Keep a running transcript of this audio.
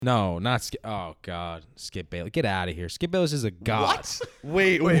No, not Skip. Oh, God. Skip Bayless. Get out of here. Skip Bayless is a god. What?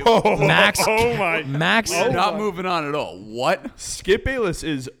 Wait. Whoa. Max. Oh, my. Max. We're not moving on at all. What? Skip Bayless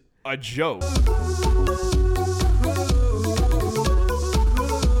is a joke.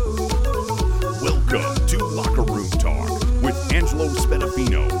 Welcome to Locker Room Talk with Angelo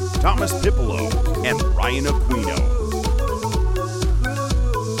Spadafino, Thomas Pipolo, and Ryan Aquino.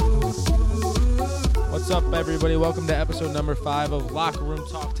 What's up, everybody? Welcome to episode number 5 of Locker Room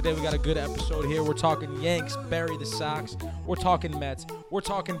Talk. Today we got a good episode here. We're talking Yanks, bury the Sox. We're talking Mets. We're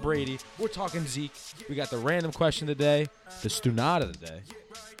talking Brady. We're talking Zeke. We got the random question today, the Stunada of the day,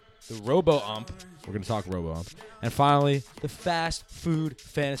 the Robo-Ump. We're going to talk Robo-Ump. And finally, the fast food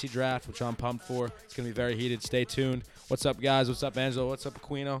fantasy draft, which I'm pumped for. It's going to be very heated. Stay tuned. What's up, guys? What's up, Angelo? What's up,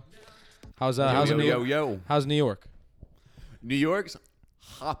 Aquino? How's New York? How's New York? New York's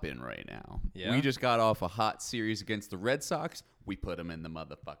hopping right now. Yeah? We just got off a hot series against the Red Sox. We put them in the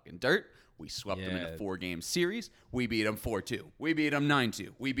motherfucking dirt. We swept them in a 4-game series. We beat them 4-2. We beat them 9-2.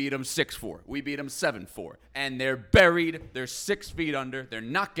 We beat them 6-4. We beat them 7-4. And they're buried. They're 6 feet under. They're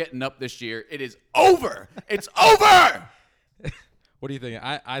not getting up this year. It is over. It's over. What do you think?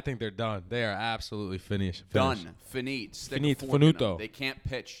 I think they're done. They are absolutely finished. Done. Finite. Finito. They can't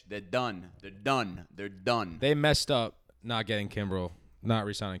pitch. They're done. They're done. They're done. They messed up not getting Kimbrel, not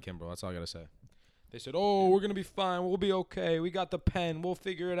re-signing Kimbrel. That's all I got to say. They said, oh, we're going to be fine. We'll be okay. We got the pen. We'll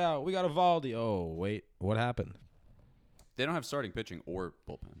figure it out. We got Evaldi. Oh, wait. What happened? They don't have starting pitching or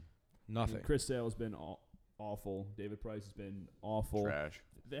bullpen. Nothing. Chris Sale's been awful. David Price has been awful. Trash.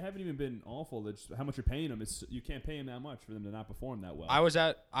 They haven't even been awful. It's how much you're paying them. You can't pay them that much for them to not perform that well. I was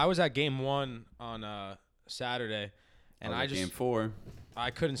at game 1 on Saturday, and I just game 4.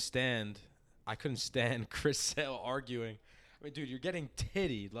 I couldn't stand Chris Sale arguing. I mean, dude, you're getting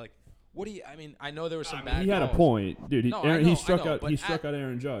tittied. Like, what do you? I mean, I know there was some bad. He had a calls. point, dude. He struck out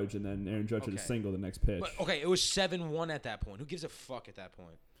Aaron Judge, and then Aaron Judge hit a single the next pitch. But, okay, it was 7-1 at that point. Who gives a fuck at that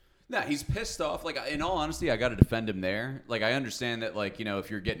point? Nah, he's pissed off. Like, in all honesty, I got to defend him there. Like, I understand that, like, you know, if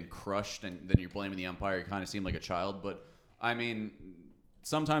you're getting crushed and then you're blaming the umpire, you kind of seem like a child. But, I mean,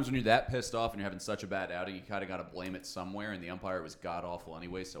 sometimes when you're that pissed off and you're having such a bad outing, you kind of got to blame it somewhere. And the umpire was god-awful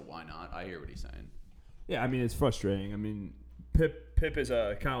anyway, so why not? I hear what he's saying. Yeah, I mean, it's frustrating. I mean, Pip is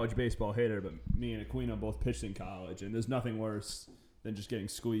a college baseball hitter, but me and Aquino both pitched in college, and there's nothing worse than just getting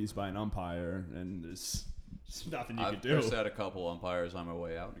squeezed by an umpire, and there's nothing you can do. I've had a couple umpires on my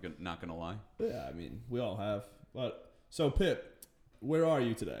way out, not going to lie. Yeah, I mean, we all have. But so, Pip, where are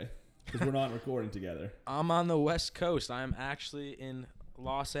you today? Because we're not recording together. I'm on the West Coast. I am actually in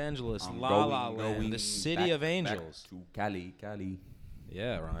Los Angeles, La La Land, the city of angels. Back to Cali.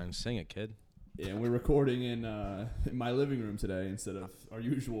 Yeah, Ryan, sing it, kid. Yeah, we're recording in my living room today instead of our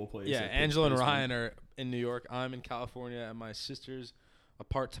usual place. Yeah, Angela and Ryan are in New York. I'm in California at my sister's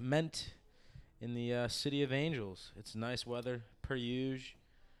apartment in the city of angels. It's nice weather, per usual.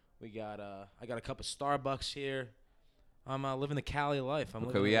 I got a cup of Starbucks here. I'm living the Cali life.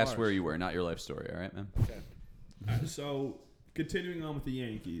 We asked where you were, not your life story. All right, man? Okay. So, continuing on with the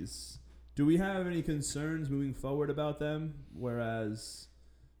Yankees, do we have any concerns moving forward about them? Whereas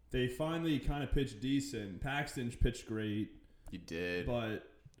they finally kind of pitched decent. Paxton pitched great. He did. But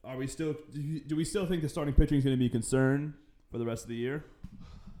do we still think the starting pitching is going to be a concern for the rest of the year?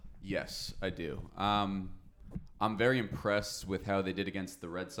 Yes, I do. I'm very impressed with how they did against the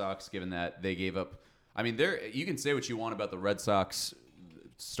Red Sox, given that they gave up. I mean, you can say what you want about the Red Sox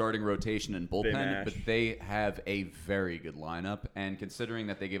starting rotation and bullpen, but they have a very good lineup. And considering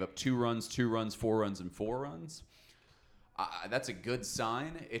that they gave up 2 runs, 2 runs, 4 runs, and 4 runs, that's a good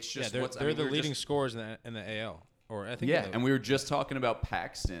sign. It's just they're the leading scorers in the AL. Or I think. Yeah, and we were just talking about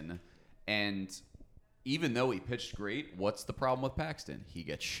Paxton, and even though he pitched great, what's the problem with Paxton? He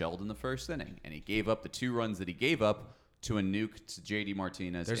gets shelled in the first inning, and he gave up the 2 runs that he gave up to a nuke to J.D.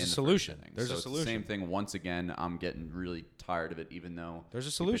 Martinez. There's in a the solution. First inning. There's a solution. It's the same thing once again. I'm getting really tired of it, even though there's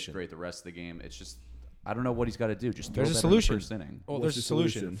a solution. He pitched great the rest of the game. It's just I don't know what he's got to do. Just throw there's a that solution. In the first inning. Well, there's a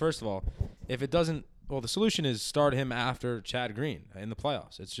solution. First of all, if it doesn't. Well, the solution is start him after Chad Green in the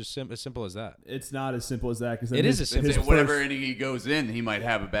playoffs. It's just as simple as that. It's not as simple as that. It is as simple. Whatever inning he goes in, he might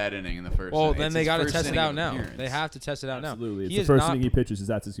have a bad inning in the first. Well, inning. then they got to test it out now. Appearance. They have to test it out now. Absolutely. It's the first inning he pitches.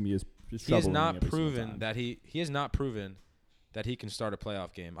 That's going to be his trouble. He has not proven that he has not proven that he can start a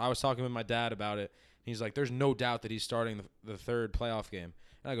playoff game. I was talking with my dad about it. He's like, "There's no doubt that he's starting the 3rd playoff game."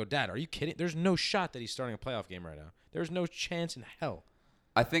 And I go, "Dad, are you kidding? There's no shot that he's starting a playoff game right now. There's no chance in hell."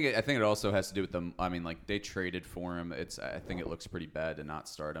 I think it also has to do with them. I mean, like they traded for him. I think it looks pretty bad to not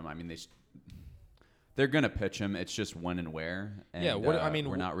start him. I mean, They're gonna pitch him. It's just when and where. And, Yeah,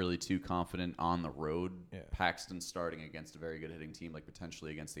 we're not really too confident on the road. Yeah. Paxton starting against a very good hitting team, like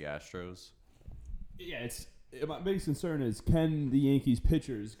potentially against the Astros. Yeah, my biggest concern is, can the Yankees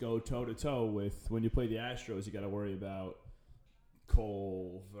pitchers go toe-to-toe with, when you play the Astros, you got to worry about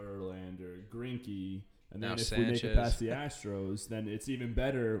Cole, Verlander, Greinke, and then Now if Sanchez. we make it past the Astros, then it's even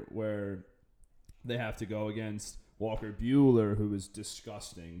better where they have to go against Walker Buehler, who is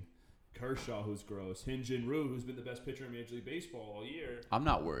disgusting, Kershaw, who's gross, Hyun-Jin Ryu, who's been the best pitcher in Major League Baseball all year. I'm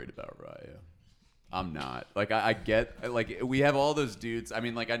not worried about Ryu. I'm not. Like, I get, like, we have all those dudes. I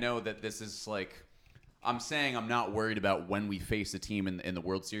mean, like, I know that this is, like, I'm saying I'm not worried about when we face a team in the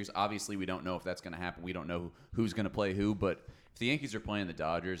World Series. Obviously, we don't know if that's going to happen. We don't know who's going to play who. But if the Yankees are playing the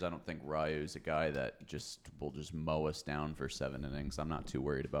Dodgers, I don't think Ryu is a guy that will just mow us down for 7 innings. I'm not too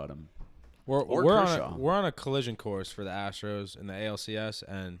worried about him. We're Kershaw. on a collision course for the Astros in the ALCS,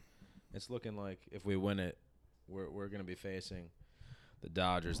 and it's looking like if we win it, we're going to be facing the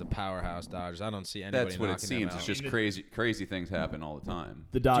Dodgers, the powerhouse Dodgers. I don't see anybody That's what it knocking them seems. out. It's just crazy things happen all the time.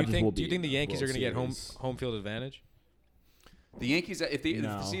 The Do Dodgers you think, will do you be think the in Yankees are World going to get Series. home field advantage? The Yankees, if the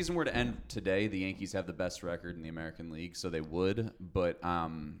No. season were to end today, the Yankees have the best record in the American League, so they would. But I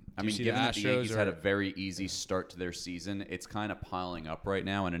mean, see given the that the Astros Yankees had a are- very easy start to their season, it's kind of piling up right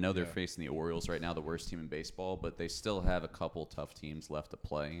now. And I know they're Yeah. facing the Orioles right now, the worst team in baseball, but they still have a couple tough teams left to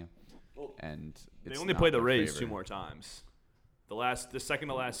play. And They it's only not play the their Rays favor. 2 more times. The second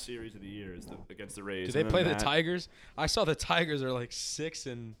to last series of the year is against the Rays. Do they and play then the Tigers? I saw the Tigers are like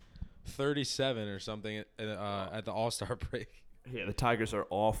 6-37 or something at the All-Star break. Yeah, the Tigers are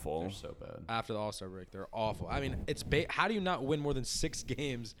awful. They're so bad. After the All-Star break, they're awful. I mean, how do you not win more than 6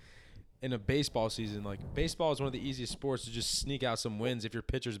 games in a baseball season? Like, baseball is one of the easiest sports to just sneak out some wins if your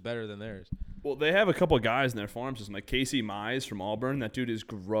pitcher's better than theirs. Well, they have a couple of guys in their farm system, like Casey Mize from Auburn. That dude is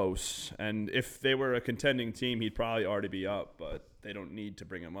gross. And if they were a contending team, he'd probably already be up. But they don't need to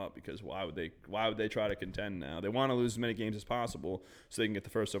bring him up because why would they try to contend now? They want to lose as many games as possible so they can get the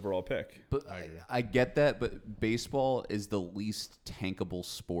first overall pick. But I get that, but baseball is the least tankable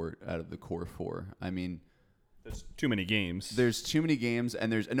sport out of the core 4. I mean, There's too many games. there's too many games,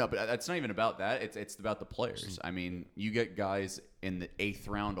 and but that's not even about that. It's about the players. I mean, you get guys in the 8th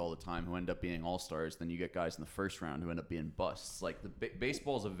round all the time who end up being all-stars. Then you get guys in the 1st round who end up being busts. Like,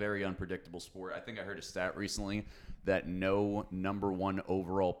 baseball is a very unpredictable sport. I think I heard a stat recently that no number 1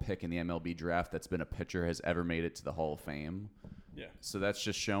 overall pick in the MLB draft that's been a pitcher has ever made it to the Hall of Fame. Yeah. So that's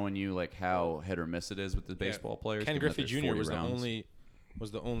just showing you like how hit or miss it is with the baseball players. Ken given that Griffey there's Jr. 40 was rounds.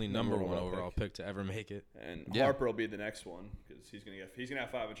 the only number 1 overall pick to ever make it. And Yeah. Harper will be the next one because he's gonna have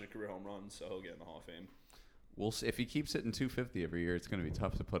 500 career home runs, so he'll get in the Hall of Fame. We'll see. If he keeps hitting 250 every year, it's going to be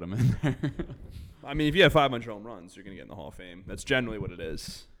tough to put him in there. I mean, if you have 500 home runs, you're gonna get in the Hall of Fame. That's generally what it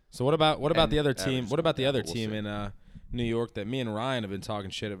is. So what about And the other team? average What about the something other like that, team we'll in New York that me and Ryan have been talking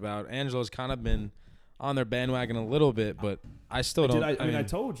shit about? Angelo's kind of been on their bandwagon a little bit, but I still don't. I mean, I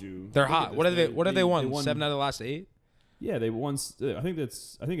told you. they're Look at hot. this. What have they won? 7 out of the last 8. Yeah, they won. I think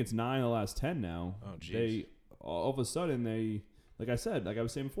it's 9 of the last 10 now. Oh, jeez. They all of a sudden like I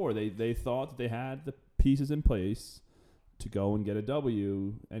was saying before, they thought that they had the pieces in place to go and get a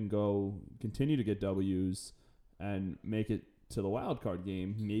W and go continue to get W's and make it to the wild card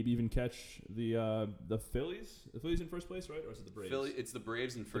game. Maybe even catch the Phillies. The Phillies in first place, right? Or is it the Braves? It's the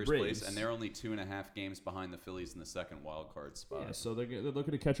Braves in first Braves. place, and they're only 2.5 games behind the Phillies in the 2nd wild card spot. Yeah, so they're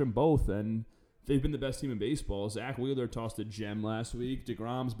looking to catch them both, and they've been the best team in baseball. Zach Wheeler tossed a gem last week.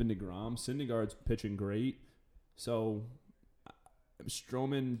 DeGrom's been DeGrom. Syndergaard's pitching great. So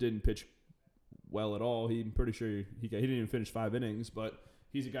Stroman didn't pitch well at all. I'm pretty sure he didn't even finish 5 innings, but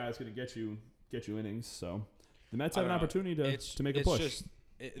he's a guy that's going to get you innings. So the Mets have an opportunity to make a push.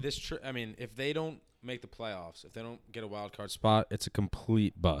 I mean, if they don't make the playoffs, if they don't get a wild card spot, it's a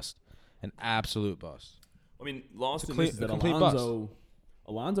complete bust, an absolute bust. I mean, lost in Is that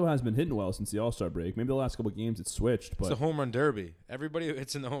Alonso has been hitting well since the All-Star break. Maybe the last couple of games it's switched, It's but the home run derby. Everybody who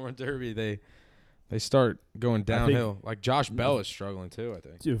hits in the home run derby, they start going downhill. Like Josh Bell is struggling too, I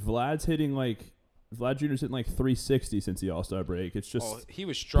think. dude, Vlad Jr.'s hitting like 360 since the All-Star break. It's just He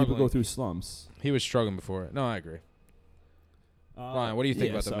was people struggling. go through slumps. He was struggling before it. No, I agree. Ryan, what do you think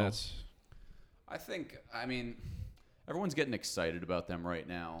about the Mets? I mean, everyone's getting excited about them right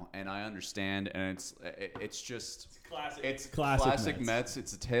now, and I understand, and it's just classic. It's Classic Mets.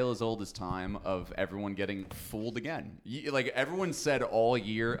 It's a tale as old as time of everyone getting fooled again. Like everyone said all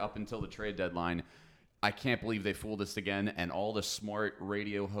year up until the trade deadline, I can't believe they fooled us again. And all the smart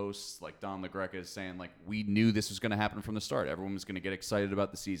radio hosts like Don LaGreca is saying, like, we knew this was going to happen from the start. Everyone was going to get excited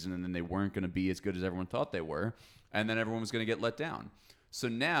about the season, and then they weren't going to be as good as everyone thought they were. And then everyone was going to get let down. So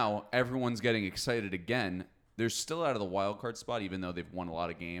now everyone's getting excited again. They're still out of the wild card spot, even though they've won a lot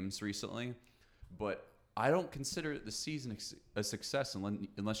of games recently. But I don't consider the season a success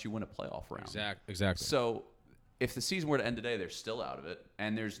unless you win a playoff round. Exactly. So if the season were to end today, they're still out of it,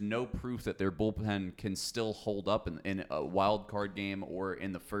 and there's no proof that their bullpen can still hold up in a wild card game or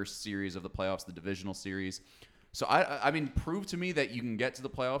in the first series of the playoffs, the divisional series. So I mean, prove to me that you can get to the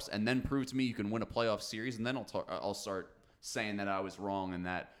playoffs, and then prove to me you can win a playoff series, and then I'll start saying that I was wrong and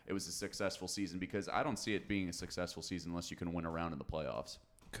that it was a successful season, because I don't see it being a successful season unless you can win a round in the playoffs.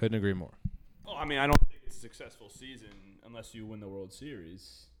 Couldn't agree more. Well, I mean, I don't think it's a successful season unless you win the World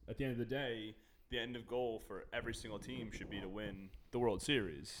Series. At the end of the day, the end of goal for every single team should be to win the World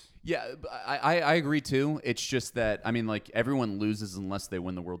Series. Yeah, I agree too. It's just that, I mean, like, everyone loses unless they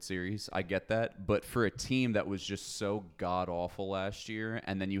win the World Series. I get that. But for a team that was just so god-awful last year,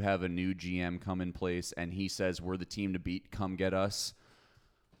 and then you have a new GM come in place, and he says, we're the team to beat, come get us.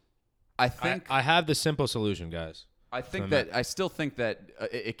 I think I have the simple solution, guys. I still think that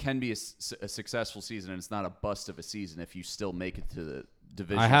it can be a successful season, and it's not a bust of a season if you still make it to the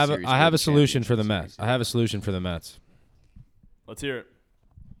division. I have a solution for the Mets. I have a solution for the Mets. Let's hear it.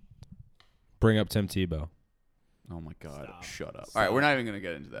 Bring up Tim Tebow. Oh my God! Stop. Shut up! Stop. All right, we're not even gonna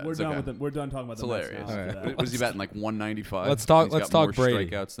get into that. We're It's done okay. with them. We're done talking about It's the Mets hilarious. now. All After right. that. Was he batting like 195? Let's talk- He's let's got more talk Brady.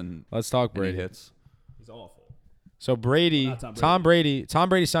 Strikeouts than Let's talk any Brady. hits. He's awful. So Brady, Not Tom Tom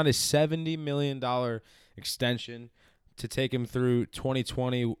Brady signed a $70 million extension to take him through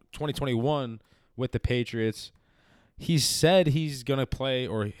 2021 with the Patriots. He said he's going to play,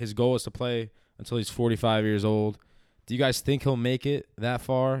 or his goal is to play until he's 45 years old. Do you guys think he'll make it that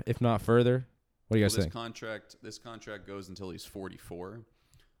far, if not further? What do you guys think? This contract goes until he's 44,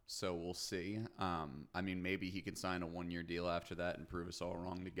 so we'll see. I mean, maybe he can sign a 1-year deal after that and prove us all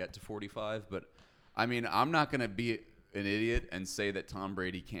wrong to get to 45. But I mean, I'm not going to be an idiot and say that Tom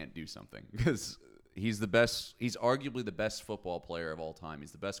Brady can't do something, because he's the best. He's arguably the best football player of all time.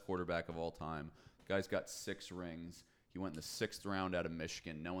 He's the best quarterback of all time. The guy's got 6 rings. He went in the 6th round out of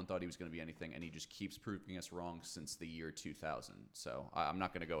Michigan. No one thought he was going to be anything, and he just keeps proving us wrong since the year 2000. So I'm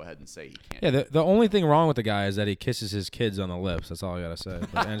not going to go ahead and say he can't. Yeah, the only thing wrong with the guy is that he kisses his kids on the lips. That's all I got to say.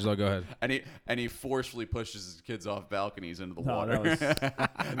 But Angelo, go ahead. And he forcefully pushes his kids off balconies into the No, water. that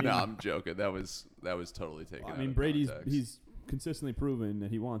was- No, I'm joking. That was totally taken. I out mean, of Brady's context. he's consistently proven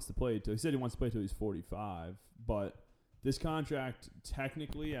that he wants to play till. He said he wants to play till he's 45, but this contract,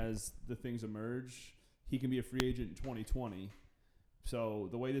 technically, as the things emerge, he can be a free agent in 2020. So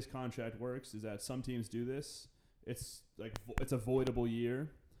the way this contract works is that some teams do this. It's like it's a voidable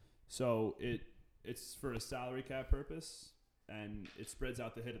year, so it's for a salary cap purpose, and it spreads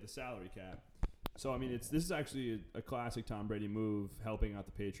out the hit of the salary cap. So I mean, this is actually a classic Tom Brady move, helping out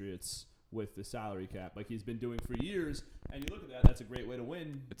the Patriots with the salary cap, like he's been doing for years. And you look at that; that's a great way to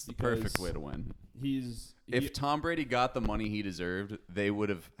win. It's the perfect way to win. If Tom Brady got the money he deserved, they would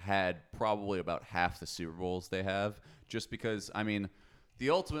have had probably about half the Super Bowls they have. Just because, I mean, the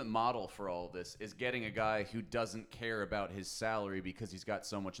ultimate model for all of this is getting a guy who doesn't care about his salary because he's got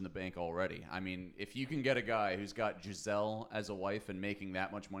so much in the bank already. I mean, if you can get a guy who's got Giselle as a wife and making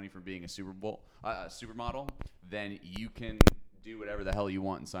that much money from being a supermodel, then you can do whatever the hell you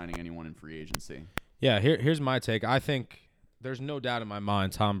want in signing anyone in free agency. Yeah, here's my take. I think there's no doubt in my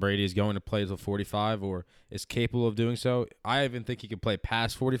mind Tom Brady is going to play till 45 or is capable of doing so. I even think he could play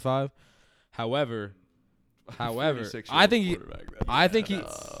past 45. However, I think he I don't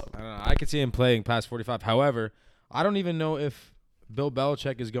know, I could see him playing past 45. However, I don't even know if Bill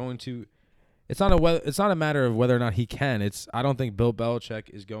Belichick is going to. It's not a matter of whether or not he can. I don't think Bill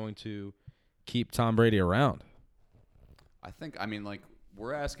Belichick is going to keep Tom Brady around. I mean, like,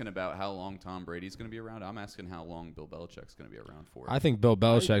 we're asking about how long Tom Brady's going to be around. I'm asking how long Bill Belichick's going to be around for. I think Bill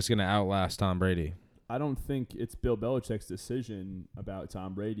Belichick's going to outlast Tom Brady. I don't think it's Bill Belichick's decision about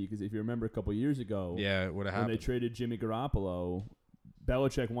Tom Brady, because if you remember a couple years ago, Yeah, it would have when they happened. traded Jimmy Garoppolo,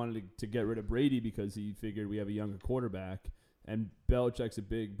 Belichick wanted to get rid of Brady because he figured we have a younger quarterback, and Belichick's a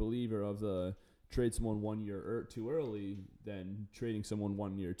big believer of the trade someone 1 year too early than trading someone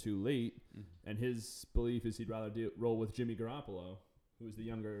 1 year too late, and his belief is he'd rather roll with Jimmy Garoppolo, who's the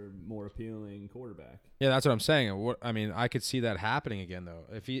younger, more appealing quarterback. Yeah, that's what I'm saying. I could see that happening again, though.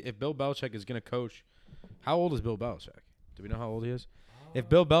 If Bill Belichick is going to coach, how old is Bill Belichick? Do we know how old he is? If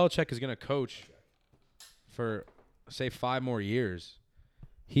Bill Belichick is going to coach for, say, 5 more years,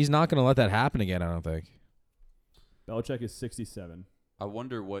 he's not going to let that happen again, I don't think. Belichick is 67. I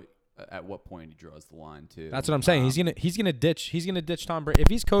wonder at what point he draws the line too. That's what I'm saying. He's gonna ditch Tom Brady if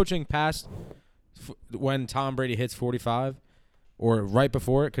he's coaching past when Tom Brady hits 45, or right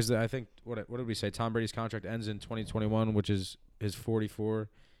before it, because I think what did we say? Tom Brady's contract ends in 2021, which is his 44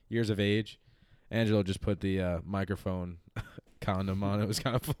 years of age. Angelo just put the microphone condom on. It was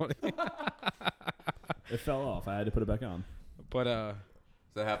kind of funny. It fell off. I had to put it back on. But Does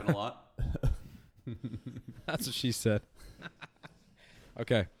that happen a lot? that's what she said.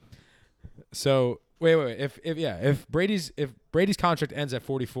 Okay. So wait. If Brady's contract ends at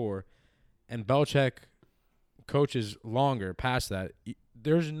 44, and Belichick coaches longer past that,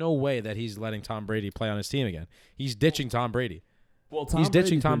 there's no way that he's letting Tom Brady play on his team again. He's ditching Tom Brady. Well, He's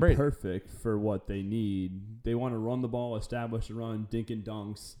ditching Brady's Tom been Brady. Perfect for what they need. They want to run the ball, establish a run, dink and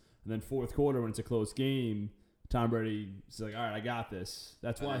dunks, and then fourth quarter when it's a close game, Tom Brady's like, all right, I got this.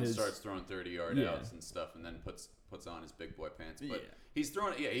 That's why he starts throwing 30-yard outs and stuff, and then puts on his big boy pants. But he is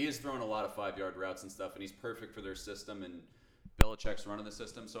throwing a lot of 5-yard routes and stuff, and he's perfect for their system. And Belichick's running the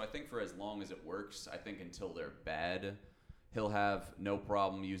system, so I think for as long as it works, I think until they're bad, he'll have no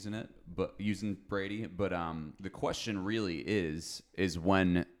problem using Brady. But the question really is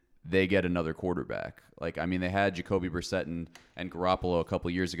when they get another quarterback. Like, I mean, they had Jacoby Brissett and Garoppolo a couple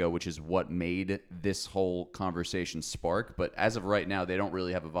years ago, which is what made this whole conversation spark. But as of right now, they don't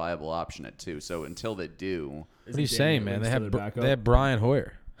really have a viable option at 2. So until they do, What are you saying, man? They have Brian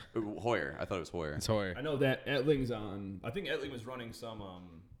Hoyer. Hoyer. I thought it was Hoyer. It's Hoyer. I know that Etling's on. I think Etling was running some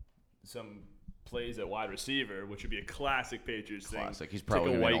plays at wide receiver, which would be a classic Patriots thing. He's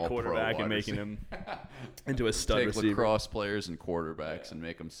probably take a gonna be white an quarterback and making him into a stud Take receiver. lacrosse players and quarterbacks and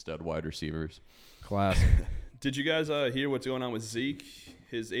make them stud wide receivers. Classic. Did you guys hear what's going on with Zeke?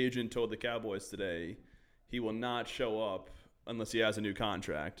 His agent told the Cowboys today he will not show up unless he has a new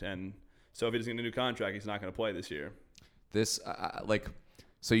contract. And so if he doesn't get a new contract, he's not going to play this year.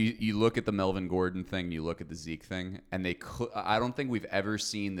 So you look at the Melvin Gordon thing, you look at the Zeke thing, and I don't think we've ever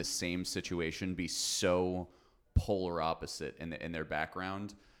seen the same situation be so polar opposite in their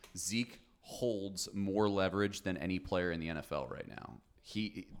background. Zeke holds more leverage than any player in the NFL right now.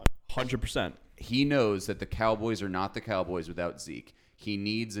 100%. He knows that the Cowboys are not the Cowboys without Zeke. He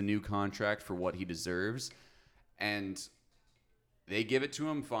needs a new contract for what he deserves, and they give it to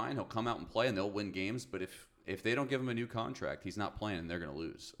him, fine. He'll come out and play, and they'll win games, but if they don't give him a new contract, he's not playing, and they're going to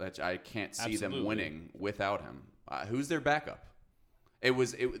lose. I can't see them winning without him. Who's their backup?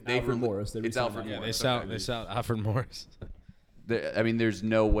 Alfred Morris. It's Alfred Morris. They sell Alfred Morris. There's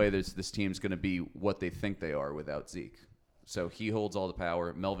no way this team's going to be what they think they are without Zeke. So he holds all the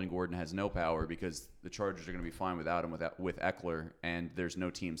power. Melvin Gordon has no power because the Chargers are going to be fine without him with Eckler, and there's no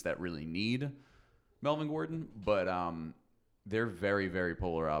teams that really need Melvin Gordon. But they're very, very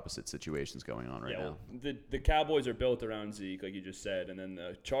polar opposite situations going on right now. The Cowboys are built around Zeke, like you just said, and then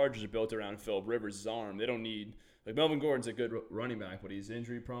the Chargers are built around Philip Rivers' arm. They don't need – like Melvin Gordon's a good running back, but he's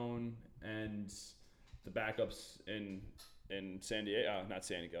injury-prone, and the backups in San Diego, not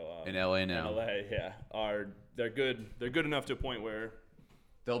San Diego. In LA now. In LA, yeah. They're good. They're good enough to a point where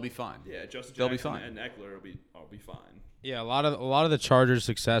they'll be fine. Yeah, Justin They'll Jackson be fine. and Eckler will be fine. Yeah, a lot of the Chargers'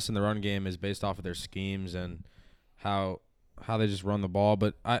 success in the run game is based off of their schemes and how they just run the ball.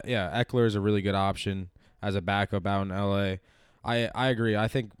 But Eckler is a really good option as a backup out in LA. I agree. I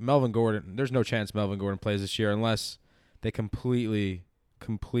think Melvin Gordon. There's no chance Melvin Gordon plays this year unless they completely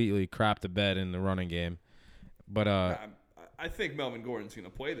crap the bed in the running game. But I think Melvin Gordon's going to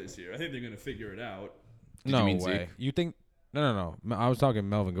play this year. I think they're going to figure it out. Did no you mean way. Zeke? You think? No. I was talking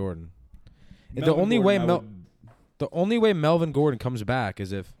Melvin Gordon. The Melvin only way Melvin Gordon comes back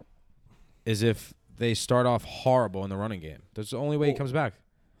is if they start off horrible in the running game. That's the only way he comes back.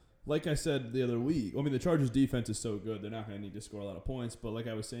 Like I said the other week, I mean, the Chargers' defense is so good, they're not going to need to score a lot of points. But like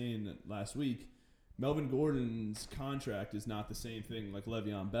I was saying last week, Melvin Gordon's contract is not the same thing like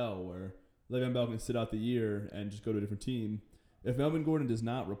Le'Veon Bell, where Le'Veon Bell can sit out the year and just go to a different team. If Melvin Gordon does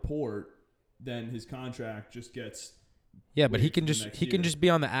not report, then his contract just gets but he can waived just be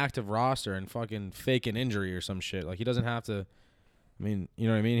on the active roster and fucking fake an injury or some shit. Like he doesn't have to. I mean, you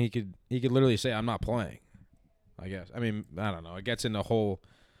know what I mean? He could literally say, "I'm not playing." I guess. I mean, I don't know. It gets into whole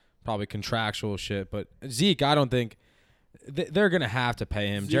probably contractual shit. But Zeke, I don't think they're gonna have to pay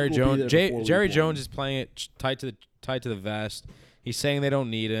him. Zeke Jerry Jones is playing it tight to the vest. He's saying they don't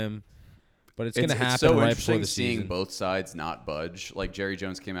need him. But it's going to happen so right before the seeing season. Both sides not budge. Like Jerry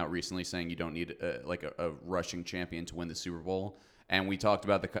Jones came out recently saying you don't need a rushing champion to win the Super Bowl. And we talked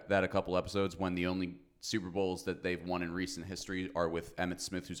about that a couple episodes when the only Super Bowls that they've won in recent history are with Emmitt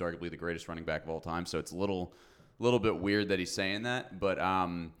Smith, who's arguably the greatest running back of all time. So it's a little bit weird that he's saying that. But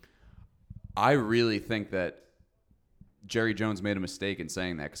I really think that Jerry Jones made a mistake in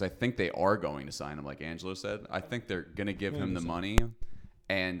saying that because I think they are going to sign him, like Angelo said. I think they're going to give him the money.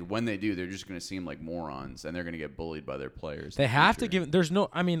 And when they do, they're just going to seem like morons, and they're going to get bullied by their players. They have to give. There's no.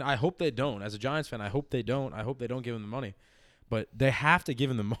 I mean, I hope they don't. As a Giants fan, I hope they don't. I hope they don't give him the money, but they have to give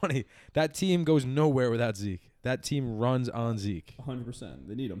him the money. That team goes nowhere without Zeke. That team runs on Zeke. 100%.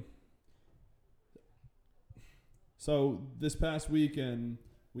 They need him. So this past weekend,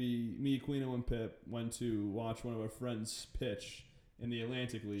 me, Aquino, and Pip went to watch one of our friends pitch in the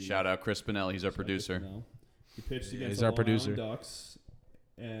Atlantic League. Shout out Chris Spinelli. He's our producer. He pitched against he's the our Long producer. Island Ducks.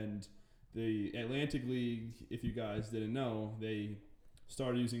 And the Atlantic League, if you guys didn't know, they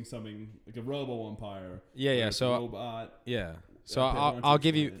started using something like a robo umpire. Yeah. So robot. yeah. So I'll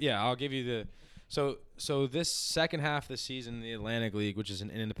give you. Yeah, I'll give you the. So this second half of the season in the Atlantic League, which is an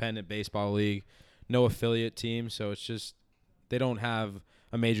independent baseball league, no affiliate team, so it's just they don't have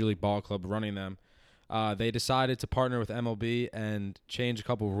a major league ball club running them. They decided to partner with MLB and change a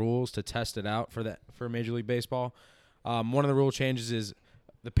couple rules to test it out for Major League Baseball. One of the rule changes is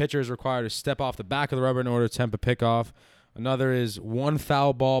the pitcher is required to step off the back of the rubber in order to attempt a pickoff. Another is one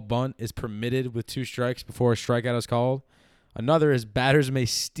foul ball bunt is permitted with 2 strikes before a strikeout is called. Another is batters may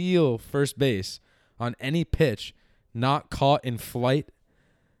steal first base on any pitch not caught in flight.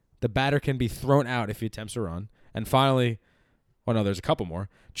 The batter can be thrown out if he attempts a run. And finally, there's a couple more.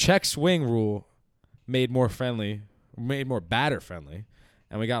 Check swing rule made more batter friendly.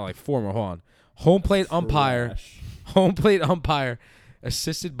 And we got like 4 more. Hold on. Home plate umpire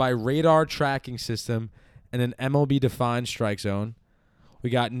assisted by radar tracking system and an MLB-defined strike zone. We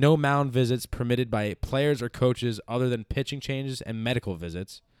got no mound visits permitted by players or coaches other than pitching changes and medical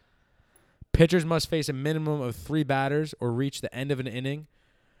visits. Pitchers must face a minimum of 3 batters or reach the end of an inning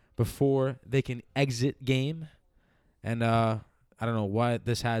before they can exit game. And I don't know why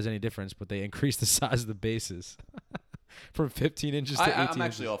this has any difference, but they increased the size of the bases from 15 inches to 18 inches. I'm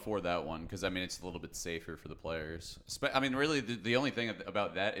actually all for that one because, I mean, it's a little bit safer for the players. I mean, really, the only thing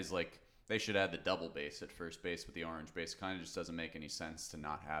about that is, like, they should add the double base at first base with the orange base. Kind of just doesn't make any sense to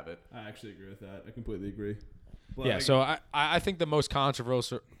not have it. I actually agree with that. I completely agree. But yeah, so I think the most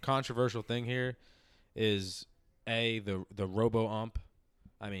controversial thing here is, the robo ump.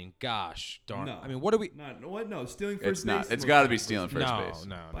 I mean, gosh darn. No. I mean, what are we? No, stealing first It's base. not. It's got to be stealing first base.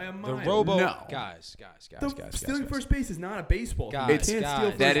 No. By a The mile. robo. No. Guys. Stealing first base is not a baseball. Guys, you can't steal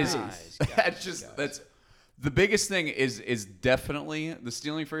first That base. is. That's the biggest thing is definitely the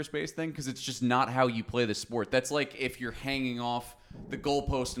stealing first base thing because it's just not how you play the sport. That's like if you're hanging off the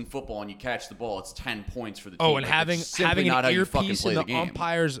goalpost in football and you catch the ball, it's 10 points for the team. Oh, and Like, having it's simply not how an you fucking earpiece play in the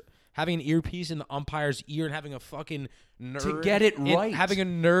game. having an earpiece in the umpire's ear and having a fucking nerd To get it right. having a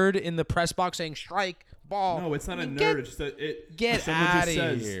nerd in the press box saying strike ball. No, it's not I a mean, nerd. It's just Get someone out of just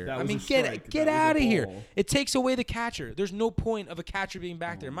says here. that I was mean, a strike, get that was a out of here. ball. It takes away the catcher. There's no point of a catcher being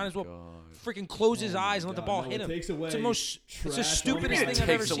back there. Might as well freaking close his eyes and let the ball hit it him. takes away It's the trash stupidest owning thing I've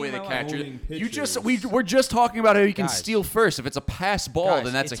ever takes away seen the in my life. catcher. Owning You just pitchers. we're just talking about how you can Guys. steal first. If it's a pass ball, Guys,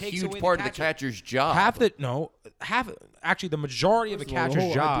 then that's it a takes huge away the part of the catcher. catcher's job. Actually the majority of a First of all,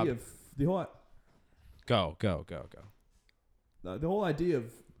 catcher's job. Go. The whole idea of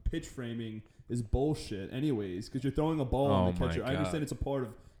pitch framing is bullshit anyways because you're throwing a ball on the my catcher. I God. understand it's a part of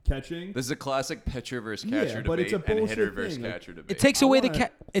catching. This is a classic pitcher versus catcher Yeah, but it's a debate and bullshit hitter versus thing. Like, catcher debate. It takes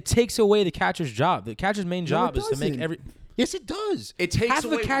away the catcher's job. The catcher's main job is to make doesn't. every. Yes, it does. It takes Half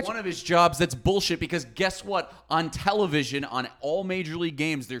of the away catcher- one of his jobs. That's bullshit because guess what? On television, on all major league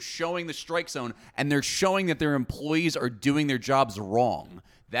games, they're showing the strike zone and they're showing that their employees are doing their jobs wrong.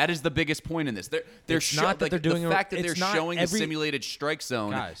 That is the biggest point in this. They're It's not that they're doing the it- fact that it's they're not showing every- the simulated strike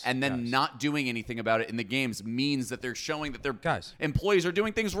zone Guys, and then guys. not doing anything about it in the games means that they're showing that their Guys. employees are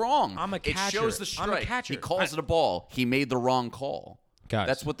doing things wrong. I'm a It catcher. shows the I'm a strike. catcher. He calls it a ball. He made the wrong call. Guys.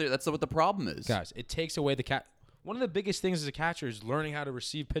 That's what the problem is. Guys, it takes away the cat. One of the biggest things as a catcher is learning how to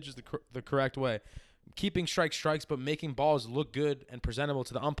receive pitches the correct way, keeping strikes, but making balls look good and presentable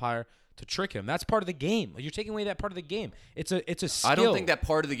to the umpire to trick him. That's part of the game. Like, you're taking away that part of the game. It's a skill. I don't think that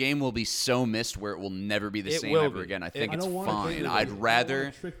part of the game will be so missed where it will never be the It same will ever be. again. I It- think I it's don't wanna fine. trick I'd the- I don't rather.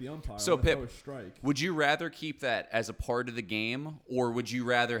 wanna trick the umpire. So I wanna Pip, throw a strike. would you rather keep that as a part of the game, or would you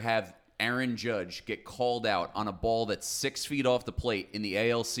rather have Aaron Judge get called out on a ball that's 6 feet off the plate in the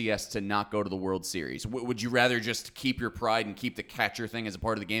ALCS to not go to the World Series? Would you rather just keep your pride and keep the catcher thing as a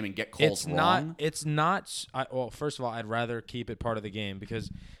part of the game and get calls wrong? It's not. Well, first of all, I'd rather keep it part of the game because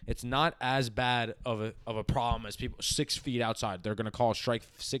it's not as bad of a problem as people 6 feet outside. They're gonna call a strike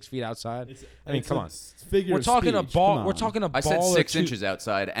 6 feet outside. Come on. Figure We're of talking a speech. ball. Come We're on. talking a ball. I said or 6 two- inches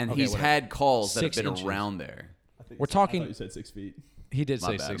outside, and Okay, he's whatever. had calls that 6 have been inches. around there. We're I talking. thought you said 6 feet. He did My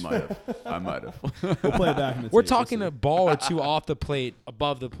say bad, 6 I feet. might have. We'll play it back in the We're tape. talking We'll a see. ball or two off the plate,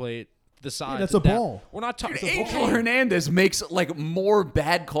 above the plate, the sides. that's a and down. ball. We're not talking. Angel Hernandez makes like more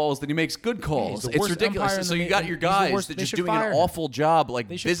bad calls than he makes good calls. the It's worst umpire ridiculous. in So the you got your he's the guys worst. that They just should doing an fire him. awful job, like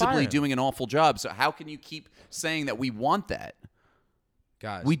They should fire visibly him. doing an awful job. So how can you keep saying that we want that?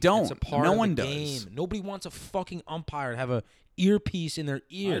 Guys, We don't. It's a part No of one the does. game. Nobody wants a fucking umpire to have a earpiece in their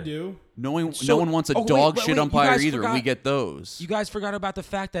ear. I do. No one wants a Oh, wait, dog wait, shit you umpire guys either, and we forgot- get those. You guys forgot about the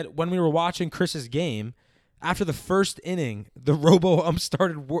fact that when we were watching Chris's game, after the first inning, the robo ump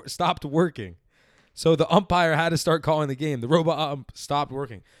stopped working. So the umpire had to start calling the game. The robo ump stopped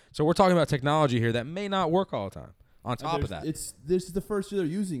working. So we're talking about technology here that may not work all the time. On top of that, This is the first year they're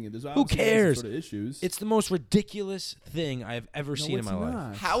using it. There's who obviously cares? Sort of issues. It's the most ridiculous thing I have ever seen in it's my life.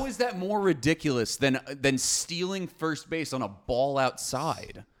 not. How is that more ridiculous than stealing first base on a ball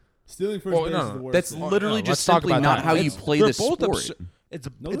outside? Stealing first Oh, base no, is no. the worst. That's thing. literally let's just talk simply about not that. how you It's- play they're the both sport. It's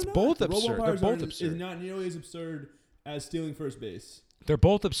No, it's they're both not. The absurd. They're robo-umpires both is absurd. not nearly as absurd as stealing first base. They're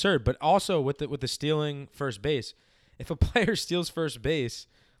both absurd, but also with the stealing first base, if a player steals first base,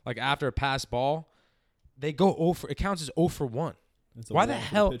 like after a pass ball, they go 0 for. It counts as 0 for 1. It's a Why the walk for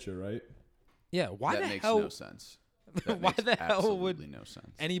hell? pitcher, right? Yeah, why that the makes hell? no sense. That Why makes the hell would absolutely no sense?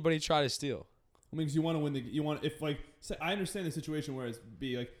 anybody try to steal? I mean, because you want to win the. You want if like say, I understand the situation where it's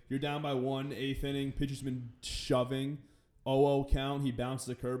be like you're down by 1, 8th inning, pitcher's been shoving, 0-0 count, he bounces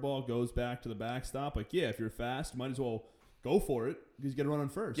a curveball, goes back to the backstop. Like yeah, if you're fast, might as well go for it because you got to run on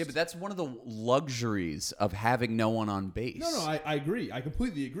first. Yeah, but that's one of the luxuries of having no one on base. No, I agree. I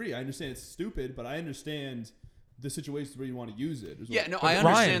completely agree. I understand it's stupid, but I understand the situations where you want to use it. Yeah, no, But I Ryan-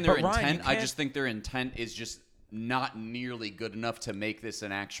 understand their but Ryan, you intent. I can't- just think their intent is just not nearly good enough to make this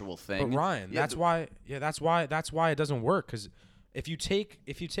an actual thing. But Ryan, Yeah, that's why it doesn't work. Because if you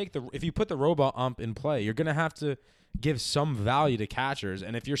put the robot ump in play, you're gonna have to give some value to catchers.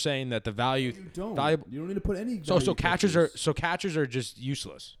 And if you're saying that the value You don't. valuable, You don't need to put any. so value catchers pitchers. are just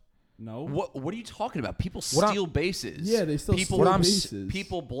useless. No. What are you talking about? People What I'm- steal bases. Yeah, they still people, steal What I'm- bases.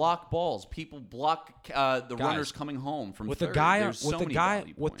 People block balls. People block the runners coming home from With third. the guy There's so many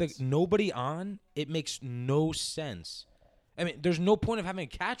value with the points. nobody on, it makes no sense. I mean, there's no point of having a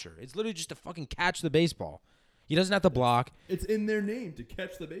catcher. It's literally just to fucking catch the baseball. He doesn't have to block. It's in their name to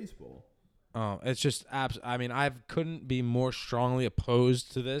catch the baseball. Oh, it's just I mean, I couldn't be more strongly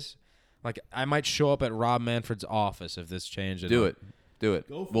opposed to this. Like, I might show up at Rob Manfred's office if this changed. Do it.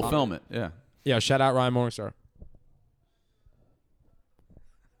 Go for We'll it. film it. Yeah. Yeah, shout out Ryan Morningstar.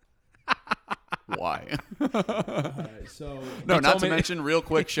 Why? All right, so No, He not told to me- mention, real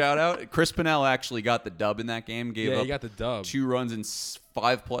quick shout out. Chris Pinnell actually got the dub in that game. Gave Yeah, up he got the dub. 2 runs in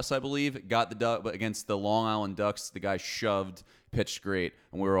 5+, I believe. Got the dub against the Long Island Ducks. The guy shoved, pitched great,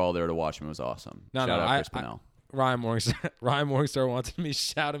 and we were all there to watch him. It was awesome. No, shout no, out I- Chris Pinnell. Ryan Morningstar wanted me to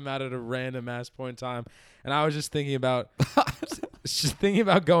shout him out at a random ass point in time, and I was just thinking about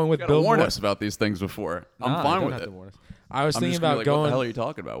going with You gotta Bill. warn us about these things before. I'm Nah, you fine don't with have it. to warn us. I was I'm thinking just gonna about be like, what the hell going. are you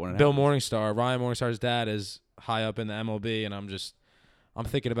talking about? When it Bill happens? Morningstar, Ryan Morningstar's dad is high up in the MLB, and I'm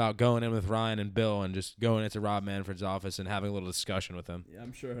thinking about going in with Ryan and Bill and just going into Rob Manfred's office and having a little discussion with him. yeah,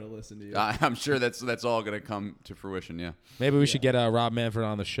 I'm sure he'll listen to you. I'm sure that's all gonna come to fruition. Yeah. Maybe we should get Rob Manfred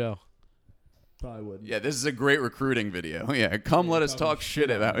on the show. Probably wouldn't. Yeah, this is a great recruiting video. Yeah, come let us talking talk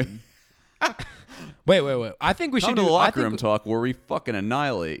shit about it. Wait. I think we Come should to do the I locker think- room talk where we fucking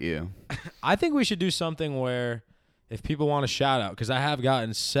annihilate you. I think we should do something where if people want to shout out, because I have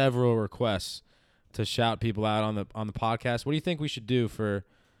gotten several requests to shout people out on the podcast. What do you think we should do for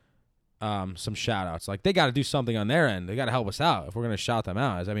some shout outs? Like, they got to do something on their end. They got to help us out if we're going to shout them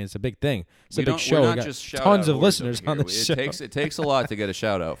out. I mean, it's a big thing. It's a big show. We're We not got just shout tons out of whores listeners over on here. the show. It takes a lot to get a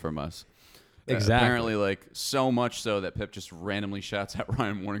shout out from us. Exactly. Apparently, like, so much so that Pip just randomly shouts out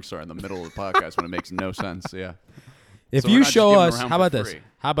Ryan Morningstar in the middle of the podcast when it makes no sense. Yeah. If So we're you not just show giving us, around how for about this? free.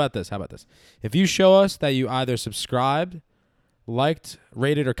 How about this? If you show us that you either subscribed, liked,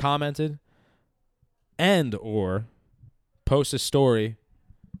 rated, or commented, and or post a story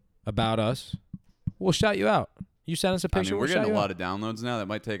about us, we'll shout you out. You send us a I picture, mean, we're we'll shout getting a you lot out. of downloads now. That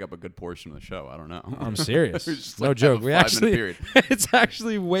might take up a good portion of the show. I don't know. I'm serious. We just, No like, joke. have a We 5-minute actually, period. it's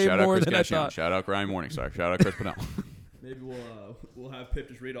actually way Shout out more Chris than I Casciano. thought. Shout out Ryan Morningstar. Shout out Chris Pinnell. Maybe we'll have Pip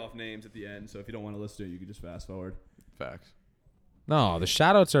just read off names at the end. So if you don't want to listen to it, you can just fast forward. Facts. No, the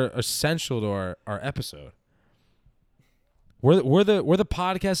shout outs are essential to our episode. We're the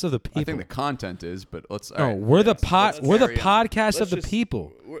podcast of the people. I think the content is, but let's. No, all right, we're the let's we're the carry on. podcast of the Let's just-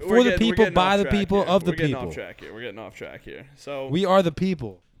 people. We're For the getting- people, we're getting by off the track people, here. of the We're getting people. off track here. We're getting off track here. So We are the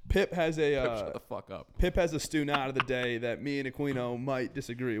people. Pip has Shut the fuck up. Pip has a stew not of the day that me and Aquino might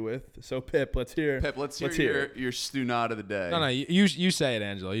disagree with. So Pip, let's hear. Pip, let's hear your stew not of the day. No, you say it,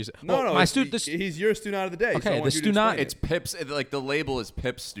 Angelo. You say, No, my he's your stew not of the day. Okay, so the stew not. It's Pip's. Like the label is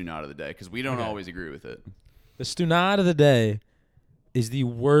Pip's stew not of the day because we don't Okay. always agree with it. The stew not of the day is the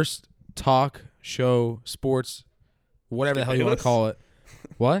worst talk show, sports, whatever the hell you want to call it.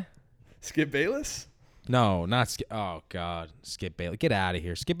 What? Skip Bayless? No, not Skip. Oh, God. Skip Bayless. Get out of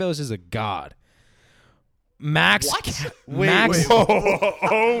here. Skip Bayless is a god. Max. What? Max.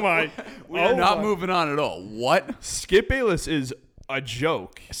 Oh my! We're not moving on at all. What? Skip Bayless is a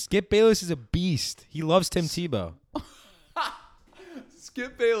joke. Skip Bayless is a beast. He loves Tim Tebow.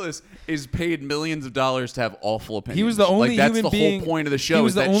 Skip Bayless is paid millions of dollars to have awful opinions. He was the only that's human the being. whole point of the show. He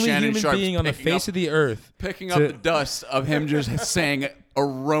was is the that only Shannon human Sharp's being on the picking face of the earth. picking up the dust of him just saying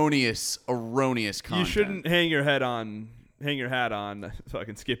erroneous content. You shouldn't hang your hat on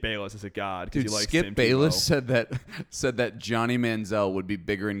fucking Skip Bayless as a god because Dude, you like Skip Tim Bayless Tebow. said that Johnny Manziel would be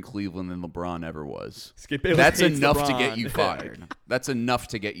bigger in Cleveland than LeBron ever was. Skip Bayless That's hates enough to LeBron. get you fired. That's enough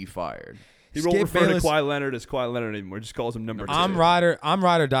to get you fired. He won't Skip refer Bayless- to Kawhi Leonard as Kawhi Leonard anymore. Just calls him number 2. I'm ride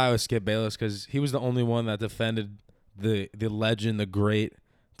or die with Skip Bayless because he was the only one that defended the legend, the great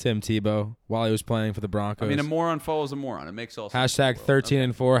Tim Tebow while he was playing for the Broncos. I mean, a moron follows a moron. It makes all sense. Hashtag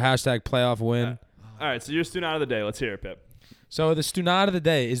 13-4. Hashtag playoff win. All right, so you're stew out of the day. Let's hear it, Pip. So the Stunat of the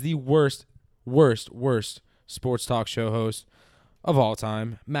day is the worst sports talk show host of all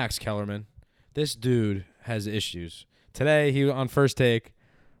time, Max Kellerman. This dude has issues. Today, he on First Take,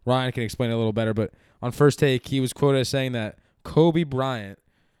 Ryan can explain it a little better, but on First Take, he was quoted as saying that Kobe Bryant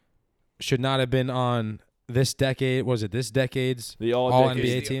should not have been on this decade. Was it this decade's The all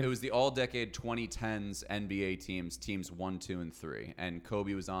all-decade. NBA team? It was the all-decade 2010s NBA teams 1, 2, and 3, and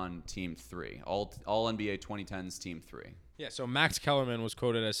Kobe was on team 3. All NBA 2010s team 3. Yeah, so Max Kellerman was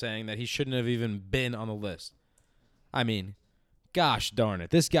quoted as saying that he shouldn't have even been on the list. I mean, gosh darn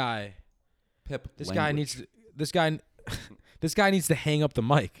it. This guy needs to hang up the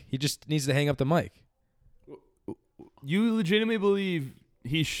mic. He just needs to hang up the mic. You legitimately believe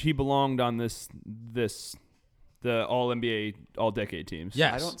he belonged on the all NBA all decade teams?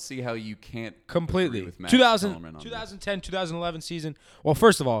 Yes. I don't see how you can't Completely. agree with Max 2000, Kellerman on 2010, 2011 season. Well,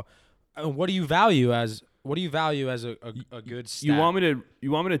 first of all, what do you value as a good stat? You want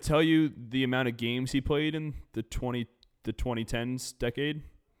me to tell you the amount of games he played in the 2010s decade?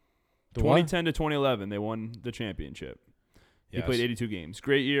 The what? 2010 to 2011, they won the championship. He Yes. played 82 games.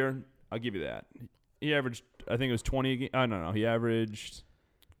 Great year. I'll give you that. He averaged, I think it was 20 a game. No. He averaged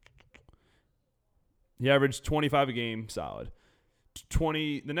 25 a game, solid.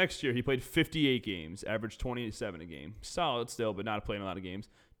 The next year, he played 58 games, averaged 27 a game. Solid still, but not playing a lot of games.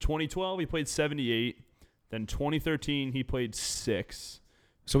 2012, he played 78. Then 2013, he played 6.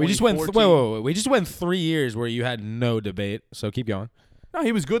 So we just went. Wait. 2014 We just went 3 years where you had no debate. So keep going. No,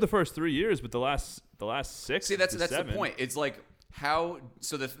 he was good the first 3 years, but the last 6. See, that's to the 7. point. It's like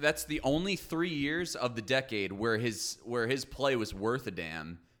that's the only 3 years of the decade where his play was worth a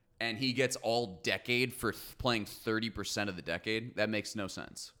damn, and he gets all decade for playing 30% of the decade. That makes no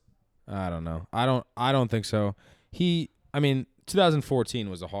sense. I don't know. I don't think so. 2014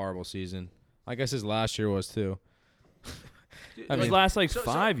 was a horrible season. I guess his last year was too. His last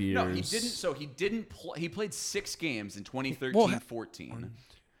 5 years. No, he didn't. So he didn't play. He played 6 games in 2013-14.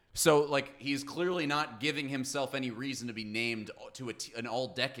 So he's clearly not giving himself any reason to be named to an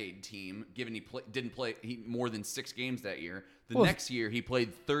all-decade team, given he didn't play more than 6 games that year. Next year he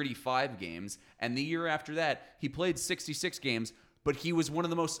played 35 games, and the year after that he played 66 games. But he was one of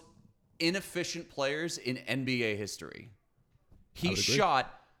the most inefficient players in NBA history. He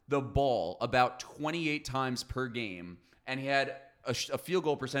shot the ball about 28 times per game, and he had a field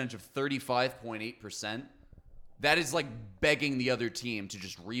goal percentage of 35.8%. That is like begging the other team to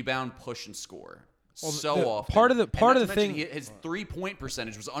just rebound, push, and score often. Part of the thing, his 3-point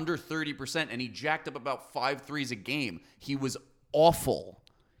percentage was under 30%, and he jacked up about 5 threes a game. He was awful.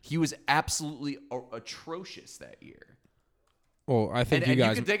 He was absolutely atrocious that year. well, I think And you guys.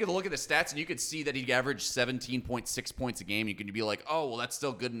 you can take a look at the stats, and you could see that he averaged 17.6 points a game. You can be like, oh, well, that's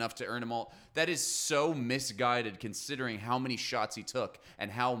still good enough to earn him all. That is so misguided considering how many shots he took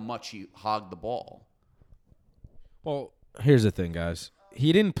and how much he hogged the ball. Well, here's the thing, guys.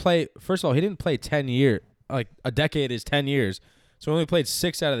 He didn't play. First of all, he didn't play 10 years. Like a decade is 10 years, so he only played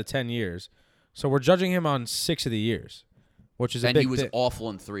 6 out of the 10 years. So we're judging him on 6 of the years, which is a And big he was thing. awful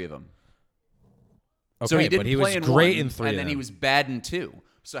in 3 of them. Okay, So he didn't but he play was in great one, in 3 and of then them. he was bad in 2.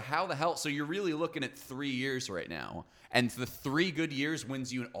 So how the hell? So you're really looking at 3 years right now, and the 3 good years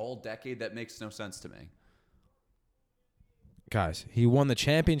wins you an all decade. That makes no sense to me. guys, he won the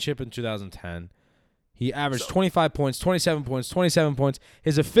championship in 2010. He averaged 25 points, 27 points, 27 points.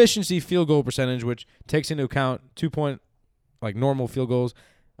 His efficiency field goal percentage, which takes into account normal field goals,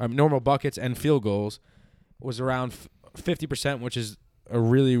 normal buckets and field goals, was around 50%, which is a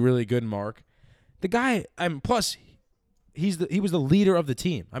really, really good mark. The guy, plus he was the leader of the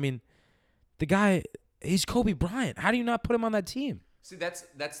team. I mean, the guy, he's Kobe Bryant. How do you not put him on that team? See,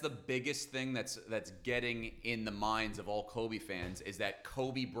 that's the biggest thing that's getting in the minds of all Kobe fans is that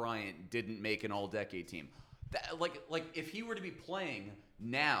Kobe Bryant didn't make an all-decade team. Like if he were to be playing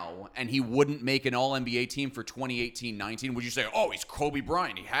now and he wouldn't make an all-NBA team for 2018-19, would you say, oh, he's Kobe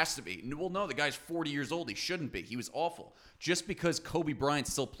Bryant, he has to be? Well, no, the guy's 40 years old. He shouldn't be. He was awful. Just because Kobe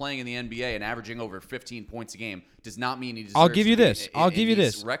Bryant's still playing in the NBA and averaging over 15 points a game does not mean he deserves I'll give you to be this. I'll give you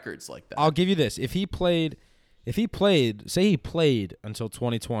this. Records like that. I'll give you this. If he played, say he played until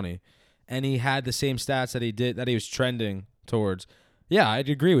 2020 and he had the same stats that he was trending towards, yeah, I'd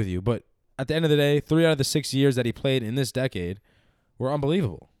agree with you. But at the end of the day, 3 out of the 6 years that he played in this decade were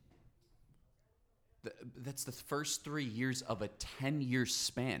unbelievable. That's the first 3 years of a 10-year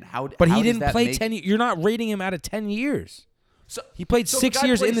span. But he didn't play 10 years. You're not rating him out of 10 years. So he played 6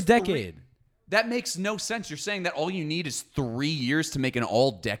 years in the decade. That makes no sense. You're saying that all you need is 3 years to make an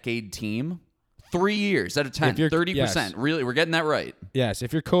all-decade team? 3 years out of 10, 30%. Yes. Really, we're getting that right. Yes,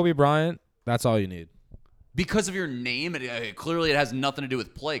 if you're Kobe Bryant, that's all you need. Because of your name, clearly it has nothing to do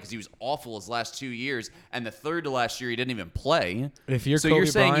with play because he was awful his last 2 years, and the third to last year he didn't even play. If you're so Kobe you're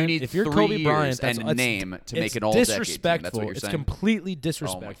saying Bryant, you need if you're 3 Kobe years Bryant, and a name to make an all-decade team. That's what you're It's saying. completely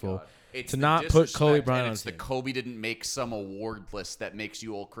disrespectful It's to the not put Kobe disrespect, Bryant and on it's the the team. Kobe didn't make some award list that makes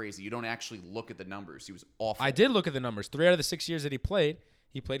you all crazy. You don't actually look at the numbers. He was awful. I did look at the numbers. 3 out of the 6 years that he played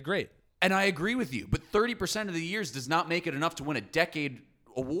great. And I agree with you, but 30% of the years does not make it enough to win a decade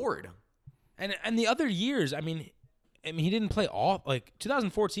award. And the other years, I mean, he didn't play all, like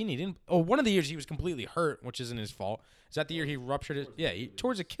 2014. He didn't. Oh, one of the years he was completely hurt, which isn't his fault. Is that the year he ruptured it? Yeah, he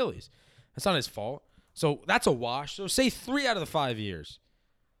tore his Achilles. That's not his fault. So that's a wash. So say 3 out of the 5 years.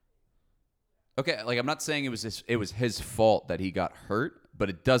 Okay, like I'm not saying it was his fault that he got hurt,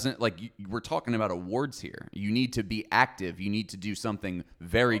 but it doesn't we're talking about awards here. You need to be active. You need to do something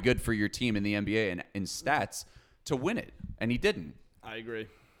very good for your team in the NBA and in stats to win it, and he didn't. I agree.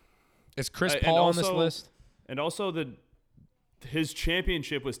 Is Chris Paul on this list? And also his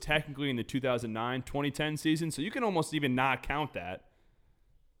championship was technically in the 2009-2010 season, so you can almost even not count that.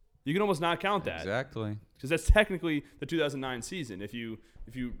 You can almost not count that. Exactly. Because that's technically the 2009 season if you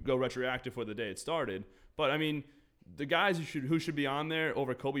go retroactive for the day it started. But, I mean, the guys who should be on there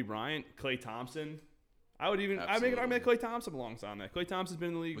over Kobe Bryant, Klay Thompson, I make Klay Thompson belongs on that. Klay Thompson's been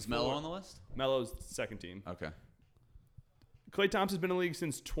in the league. Was Melo on the list? Melo's second team. Okay. Klay Thompson's been in the league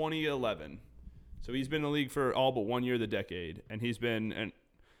since 2011. So he's been in the league for all but 1 year of the decade, and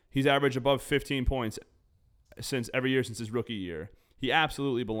he's averaged above 15 points every year since his rookie year. He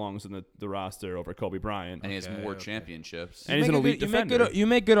absolutely belongs in the roster over Kobe Bryant. And he has more championships. And he's an elite defender. You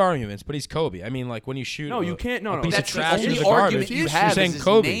make good arguments, but he's Kobe. I mean, like when you shoot you can't. No, piece of That's trash the in only the argument garbage, you you're have saying is his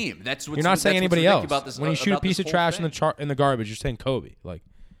Kobe. name. You're not saying anybody else. When you shoot a piece of trash thing. in the garbage, you're saying Kobe. Like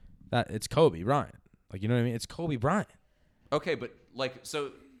that, it's Kobe Bryant. Like, you know what I mean? It's Kobe Bryant. Okay, but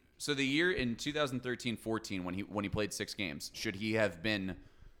so the year in 2013-14 when he played 6 games, should he have been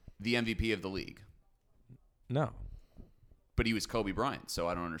the MVP of the league? No. But he was Kobe Bryant, so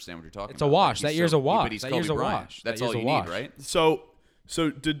I don't understand what you're talking about. It's a wash. That year's a wash. But he's That Kobe year's a Bryant. wash. That's That all year's you a need, wash. right? So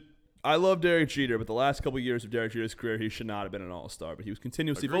I love Derek Jeter, but the last couple of years of Derek Jeter's career, he should not have been an all-star, but he was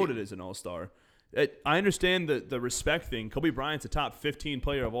continuously voted as an all-star. I understand the respect thing. Kobe Bryant's a top 15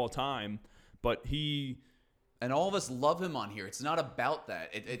 player of all time, but And all of us love him on here. It's not about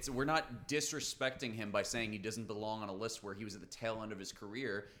that. We're not disrespecting him by saying he doesn't belong on a list where he was at the tail end of his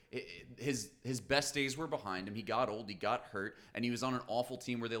career. His best days were behind him. He got old. He got hurt. And he was on an awful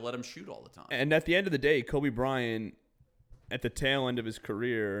team where they let him shoot all the time. And at the end of the day, Kobe Bryant, at the tail end of his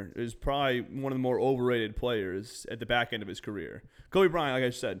career, is probably one of the more overrated players at the back end of his career. Kobe Bryant, like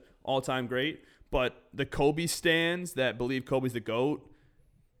I said, all-time great. But the Kobe stans that believe Kobe's the GOAT,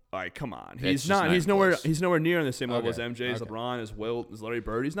 all right, come on. He's nowhere near on the same level as MJ, as LeBron, as Wilt, as Larry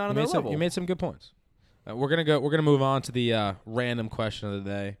Bird. He's not on that level. You made some good points. We're gonna move on to the random question of the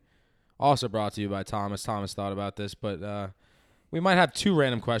day. Also brought to you by Thomas. Thomas thought about this, but we might have 2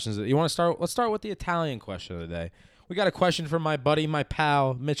 random questions. You want to start? Let's start with the Italian question of the day. We got a question from my buddy, my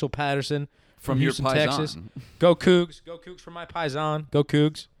pal, Mitchell Patterson from Houston, Texas. Go Cougs. Go Cougs for my paisan. Go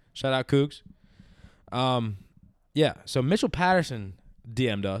Cougs. Shout out Cougs. Yeah, so Mitchell Patterson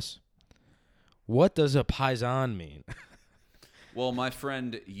DM'd us. What does a paisan mean? Well, my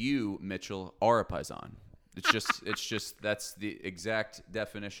friend, you, Mitchell, are a paisan. It's just that's the exact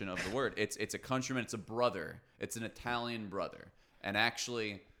definition of the word. It's a countryman. It's a brother. It's an Italian brother. And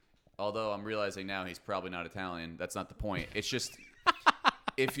actually, although I'm realizing now he's probably not Italian, that's not the point. It's just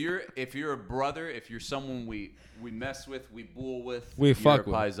if you're a brother, if you're someone we mess with, we bull with, We you're fuck a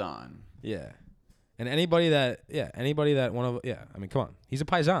with. paisan. Yeah. And anybody that I mean, come on. He's a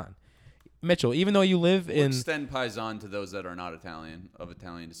paisan. Mitchell, even though you live We'll in extend paisan to those that are not Italian, of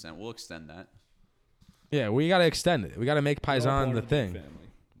Italian descent. We'll extend that. Yeah, we got to extend it. We got to make We're all part paisan of the big thing. family.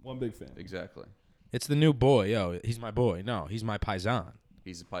 One big family. Exactly. It's the new boy. Yo, he's my boy. No, he's my paisan.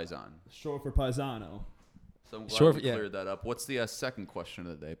 He's a paisan. Short for paisano. So I'm glad Sure, we yeah. cleared that up. What's the second question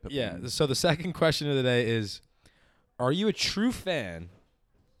of the day, Pippin? Yeah, so the second question of the day is, are you a true fan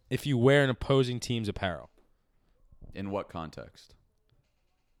if you wear an opposing team's apparel? In what context?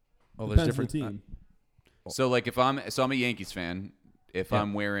 Well, Depends there's on different the team. So like if I'm a Yankees fan, if Yeah.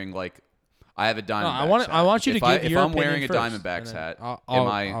 I'm wearing like I have a Diamondbacks I want you to hat. give your if I'm opinion wearing first, a and Diamondbacks then hat,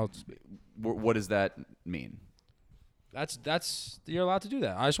 I'll speak. what does that mean? That's you're allowed to do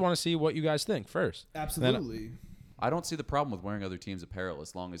that. I just want to see what you guys think first. Absolutely. I don't see the problem with wearing other teams' apparel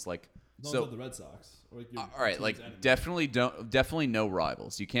as long as like Those so are the Red Sox. Or like your all right, team's like enemy. definitely no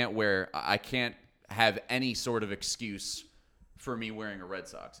rivals. You can't wear. I can't have any sort of excuse for me wearing a Red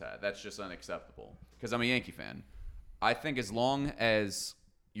Sox hat. That's just unacceptable because I'm a Yankee fan. I think as long as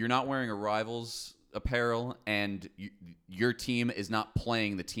you're not wearing a rival's apparel and your team is not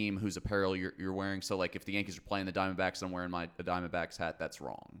playing the team whose apparel you're wearing. So like if the Yankees are playing the Diamondbacks and I'm wearing a Diamondbacks hat, that's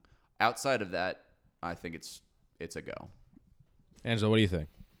wrong. Outside of that, I think it's a go. Angela, what do you think?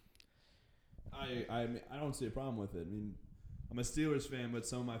 I don't see a problem with it. I mean, I'm a Steelers fan, but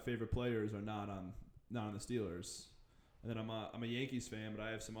some of my favorite players are not on the Steelers. And then I'm a Yankees fan, but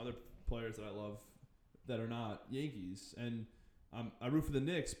I have some other players that I love that are not Yankees. And I root for the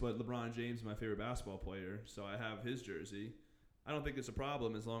Knicks, but LeBron James is my favorite basketball player, so I have his jersey. I don't think it's a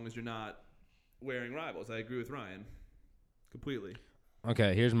problem as long as you're not wearing rivals. I agree with Ryan completely.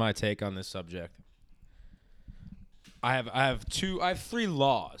 Okay, here's my take on this subject. I have 3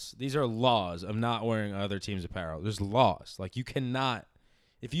 laws. These are laws of not wearing other teams' apparel. There's laws. Like you cannot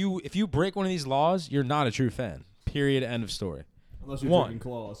if you break one of these laws, you're not a true fan. Period. End of story. Unless you're drinking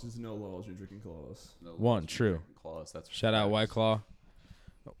Claws. There's no laws. You're drinking Claws. No One, laws, true. Claws, that's Shout out facts. White Claw.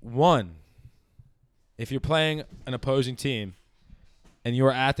 1, if you're playing an opposing team and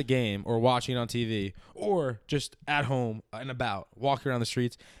you're at the game or watching it on TV or just at home and about, walking around the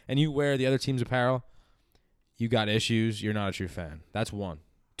streets, and you wear the other team's apparel, you got issues. You're not a true fan. That's 1.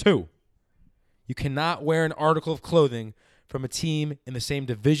 2, you cannot wear an article of clothing from a team in the same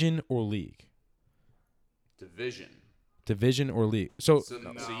division or league. Division or league. So So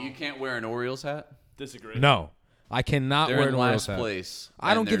you can't wear an Orioles hat? Disagree. no, I cannot They're wear in an Orioles last hat. place.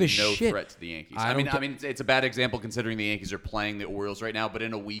 I don't and give they're a no shit. threat to the Yankees. I I mean, don't it's a bad example considering the Yankees are playing the Orioles right now. But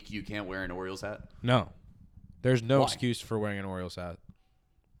in a week, you can't wear an Orioles hat. No, there's no Why? excuse for wearing an Orioles hat.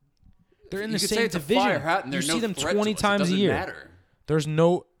 They're in You the could same say it's division. a fire hat, and You they're see no them threat 20 to us. times It a doesn't year. matter. There's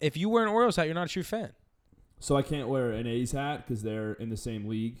no. If you wear an Orioles hat, you're not a true fan. So I can't wear an A's hat because they're in the same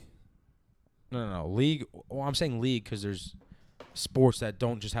league. No. League. Well, I'm saying league because there's sports that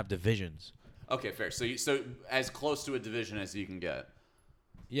don't just have divisions. Okay, fair. So as close to a division as you can get.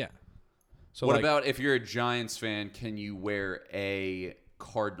 Yeah. So What like, about if you're a Giants fan? Can you wear a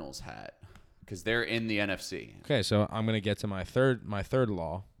Cardinals hat? Because they're in the NFC. Okay, so I'm gonna get to my third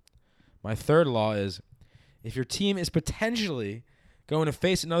law. My third law is, if your team is potentially going to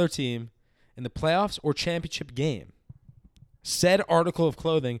face another team in the playoffs or championship game, said article of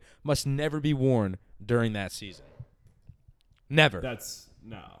clothing must never be worn during that season. Never. That's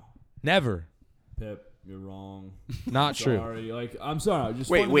no. Never. Pip, you're wrong. Not true. Sorry. Like I'm sorry. I just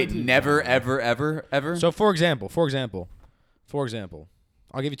Wait, fundamentally never, wrong. ever? So for example,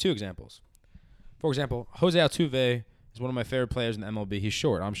 I'll give you 2 examples. For example, Jose Altuve is one of my favorite players in the MLB. He's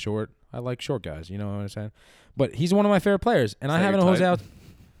short. I'm short. I like short guys. You know what I'm saying? But he's one of my favorite players, and I that have your a Jose.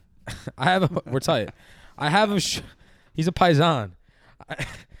 type? We're tight. I have a. He's a paisan.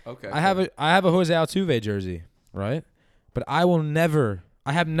 Okay. I have a Jose Altuve jersey, right? But I will never.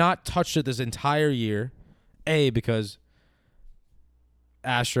 I have not touched it this entire year. A, because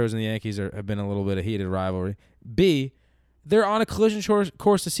Astros and the Yankees have been a little bit of heated rivalry. B, they're on a collision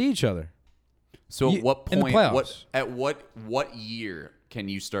course to see each other. So at what in the point? playoffs. What year can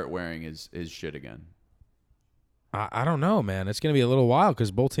you start wearing his shit again? I don't know, man. It's gonna be a little while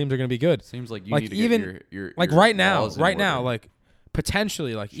because both teams are gonna be good. Seems like you Like need to even get your like your right now, laws in order. like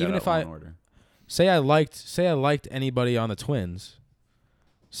potentially, like Shout even out if I Law and Order. say I liked anybody on the Twins,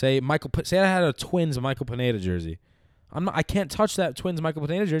 say I had a Twins Michael Pineda jersey, I can't touch that Twins Michael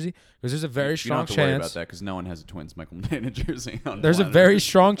Medina jersey because there's a very strong you don't have to worry about chance. that because no one has a Twins Michael Medina jersey on. There's a planet. very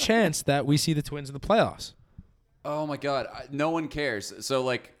strong chance that we see the Twins in the playoffs. Oh my God, no one cares. So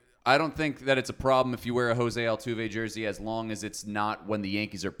like, I don't think that it's a problem if you wear a Jose Altuve jersey as long as it's not when the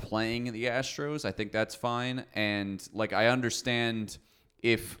Yankees are playing the Astros. I think that's fine. And like, I understand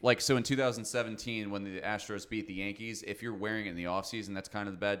if like, so in 2017 when the Astros beat the Yankees, if you're wearing it in the offseason, that's kind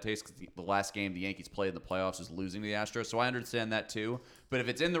of the bad taste because the last game the Yankees played in the playoffs was losing to the Astros. So I understand that too. But if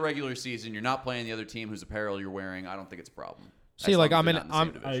it's in the regular season, you're not playing the other team whose apparel you're wearing, I don't think it's a problem. See, As like long as I'm they're in,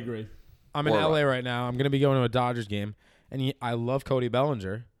 not the same I division. agree. I'm in Or LA what? right now. I'm going to be going to a Dodgers game, and I love Cody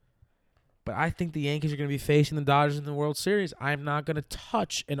Bellinger, but I think the Yankees are going to be facing the Dodgers in the World Series. I'm not going to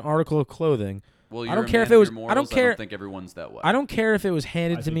touch an article of clothing. Well, I don't care if it was. I don't care. I don't think everyone's that way. I don't care if it was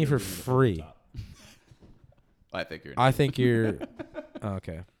handed I to think me they're for bringing it free. to the top. I think you're. I think you're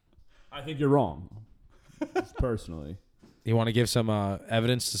okay. I think you're wrong. Personally, You want to give some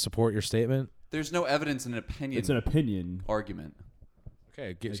evidence to support your statement? There's no evidence in an opinion. it's an opinion. argument.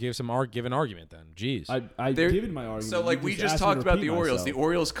 Okay, give an argument then. Jeez. I There- given my argument. So, like, You we asked just me to talked about repeat the Orioles. myself. The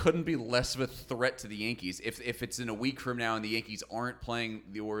Orioles couldn't be less of a threat to the Yankees. If it's in a week from now and the Yankees aren't playing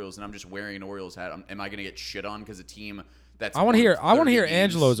the Orioles and I'm just wearing an Orioles hat, am I going to get shit on because a team that's I want to hear. won 30 games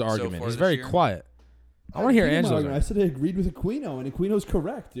Angelo's so argument. far He's this very year? quiet. I want to hear Repeated my Angelo's argument. I argument. said I agreed with Aquino, and Aquino's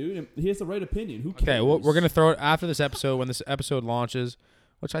correct, dude. He has the right opinion. Who cares? Okay, well, we're gonna throw it after this episode when this episode launches,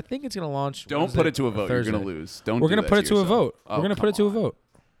 which I think it's gonna launch. Don't Wednesday put it to a or vote. You're Thursday. going to lose. Don't. We're do gonna that put it to a yourself. vote. Oh, We're gonna put it to a come on. vote.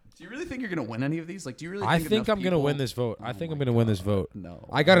 Do you really think you're going to win any of these? Like, do you really? I think think I'm gonna win people- this vote. I Oh think I'm my gonna win this God. vote. No.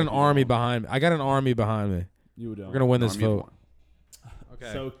 I got an army behind me. You don't. We're gonna win this Army of vote. one.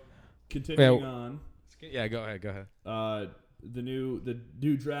 Okay. So, continuing Yeah. on, Yeah, go ahead. the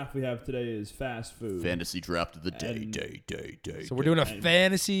new draft we have today is fast food. Fantasy draft of the day, And- day. So we're doing a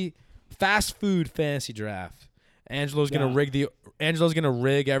fast food fantasy draft. Angelo's gonna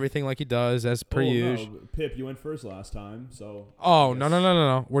rig everything like he does as per usual. No, Pip, you went first last time, so. Oh I no guess- no no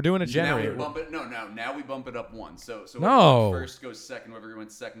no no! We're doing a Now we generator. bump it. Now we bump it up one. So No. whoever first goes second. Whoever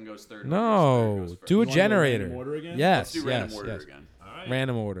went second goes third. No, whoever goes third goes first. do a You wanna go generator. random order again? Yes, Let's do random order yes. again. All right.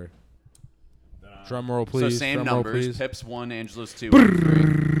 Random order. Drum roll, So please. same Drum roll, numbers. please. Pip's 1, Angelo's 2. I'm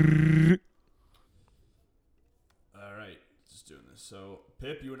 3. All right, just doing this. So,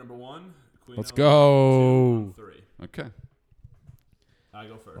 Pip, you were number 1. Aquino, Let's go. 2, 3. Okay. I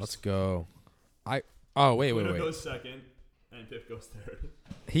go first. Let's go. Wait. Aquino goes second, and Pip goes third.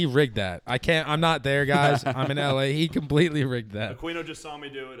 He rigged that. I can't. I'm not there, guys. I'm in LA. He completely rigged that. Aquino just saw me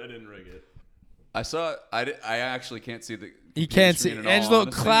do it. I didn't rig it. I saw. I actually can't see the. You computer can't see screen at all, Angelo.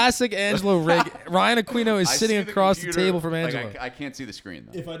 honestly. Classic Angelo rig. Ryan Aquino is I sitting see the across the computer, table from like, Angelo. I can't see the screen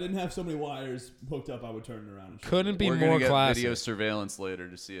though. If I didn't have so many wires hooked up, I would turn it around. And show Couldn't you. be We're more gonna get classic. video surveillance later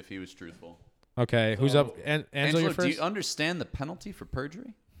to see if he was truthful. Okay, who's up? Angelo, Angelo, you're do you first. understand the penalty for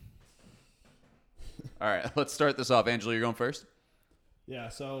perjury? All right, let's start this off. Angelo, you're going first. Yeah,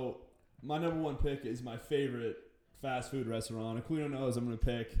 so my number 1 pick is my favorite fast food restaurant. Aquino knows I'm going to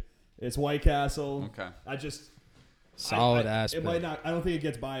pick. It's White Castle. Okay. I just Solid I, ass It pick. might not. I don't think it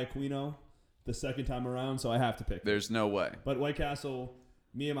gets by Aquino the second time around, so I have to pick. There's no way. But White Castle,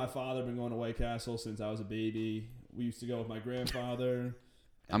 me and my father have been going to White Castle since I was a baby. We used to go with my grandfather.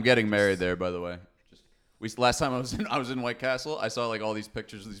 I'm getting married there, by the way. Last time I was in White Castle, I saw like all these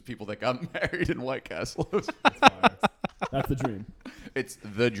pictures of these people that got married in White Castle. That's the dream. It's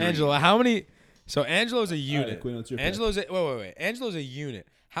the dream. Angelo, how many? So Angelo's a unit. Aquino, it's your pick. Angelo's a, wait. Angelo's a unit.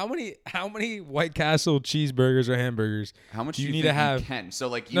 How many White Castle cheeseburgers or hamburgers? How much do you do need think to have? You can? So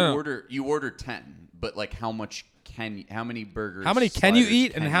like No. you order 10, but like how many burgers? How many can you sliders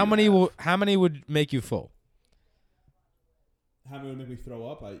eat, and can how you many have? how many would make you full? How many would make me throw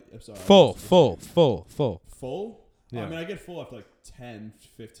up? I'm sorry. Full. Full? Yeah. I mean, I get full after like 10,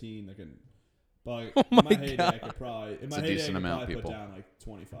 15. I can. But like, Oh in my my heyday, I God. could probably. In It's my a heyday, decent I could amount, probably people. put down like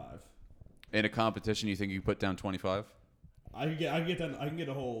 25. In a competition, you think you put down 25? I can get done. I can get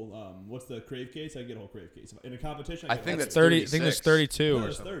a whole. What's the crave case? I can get a whole crave case. In a competition, I get think a that's whole- 30. I think there's 32 No, or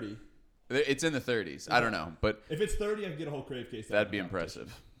it's something. 30. It's in the 30s. I don't know, but If it's 30, I can get a whole crave case. that'd be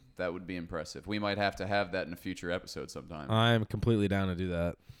impressive. That would be impressive. We might have to have that in a future episode sometime. I'm completely down to do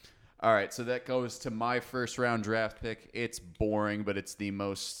that. All right, so that goes to my first round draft pick. It's boring, but it's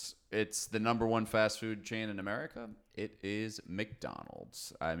the number 1 fast food chain in America. It is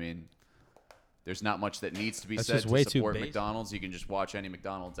McDonald's. I mean, there's not much that needs to be That's said just to way too support basic. McDonald's. You can just watch any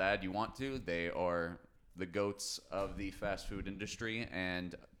McDonald's ad you want to. They are the goats of the fast food industry,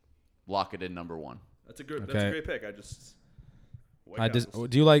 and lock it in number 1. That's a Okay. great pick. I just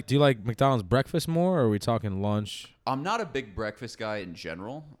Do you like McDonald's breakfast more, or are we talking lunch? I'm not a big breakfast guy in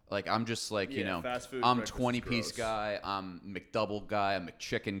general. Like, I'm just like, fast food I'm breakfast is 20-piece gross. guy. I'm McDouble guy. I'm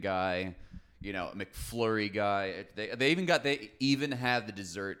McChicken guy. McFlurry guy. They even have the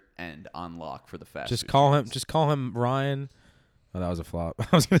dessert end on lock for the fast Just food call him. chains. Just call him Ryan. Oh, that was a flop.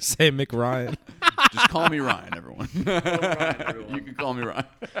 I was gonna say Mick Ryan. Just call me Ryan, everyone. You can call me Ryan.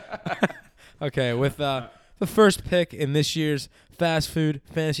 Okay, with the first pick in this year's fast food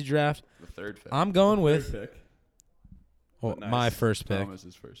fantasy draft, The third pick. I'm going with Third pick. Nice. my first pick.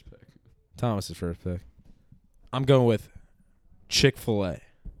 Thomas's first pick. Thomas's first pick. I'm going with Chick-fil-A.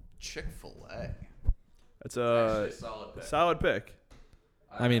 Chick-fil-A. That's Actually a a solid pick. solid pick.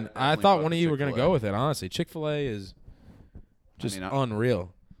 I mean, I definitely thought fuck one of with you were going to Chick-fil-A. go with it, honestly. Chick-fil-A is just I mean,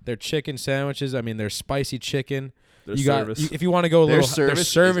 unreal. Their chicken sandwiches, I mean, their spicy chicken. Their you service. got if you want to go a Their little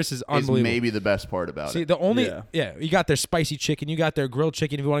service, is unbelievable. maybe the best part about See, it. the only Yeah. you got their spicy chicken, you got their grilled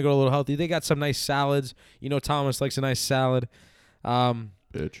chicken if you want to go a little healthy. They got some nice salads. Thomas likes a nice salad.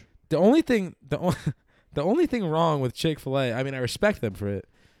 Bitch. The only thing wrong with Chick-fil-A, I mean, I respect them for it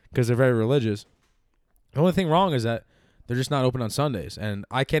because they're very religious. The only thing wrong is that they're just not open on Sundays. And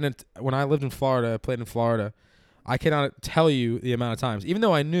I can't, when I lived in Florida, played in Florida, I cannot tell you the amount of times, even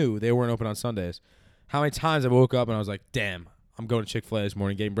though I knew they weren't open on Sundays, how many times I woke up and I was like, damn, I'm going to Chick-fil-A this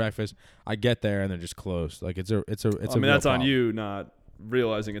morning, getting breakfast. I get there and they're just closed. Like it's a I real mean, that's on problem. you not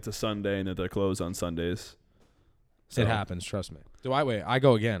realizing it's a Sunday and that they're closed on Sundays. So It happens, trust me. I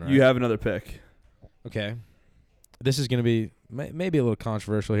go again, right? You have another pick. Okay. This is going to be maybe a little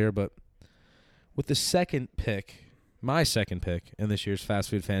controversial here, but with the second pick, my second pick in this year's fast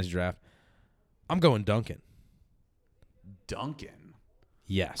food fantasy draft, I'm going Dunkin'. Dunkin'.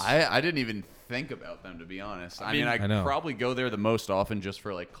 Yes. I didn't even think about them, to be honest. I mean, I know. probably go there the most often just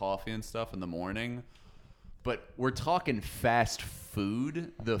for like coffee and stuff in the morning. But we're talking fast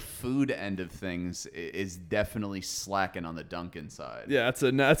food. The food end of things is definitely slacking on the Dunkin' side. Yeah,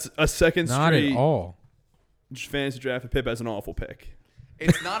 that's a second Not straight at all. fantasy draft. Pip has an awful pick.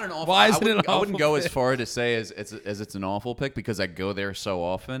 It's not an awful. Why is I it wouldn't, an I wouldn't awful go as pick? far to say as it's an awful pick because I go there so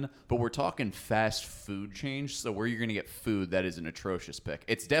often. But we're talking fast food change, so where you're going to get food that is an atrocious pick.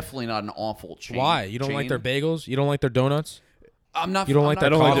 It's definitely not an awful chain. Why? You don't like their bagels? You don't like their donuts? I'm not. You don't I'm like not their I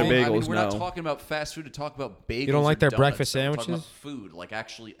don't like their calling- I mean, bagels, we're not no. talking about fast food to talk about bagels. You don't like or their donuts, breakfast though. We're talking sandwiches? about food, like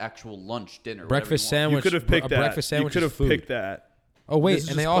actual lunch, dinner, Breakfast whatever you want. sandwich. You could have picked a that. breakfast sandwich You could is have food. picked that. Oh, wait. This is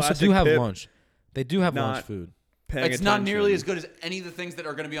And they just also do classic have Pip lunch. They do have lunch not- food. Paying It's not attention. nearly as good as any of the things that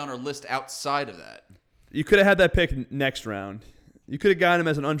are going to be on our list outside of that. You could have had that pick next round. You could have gotten him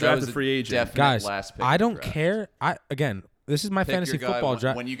as an That was undrafted a free agent. definite Guys, last pick I of the don't draft. care. This is my Pick fantasy your guy football when-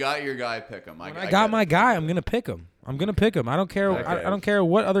 draft. When you got your guy, pick him. When I got my guy, I'm gonna pick him. I don't care. Okay. I don't care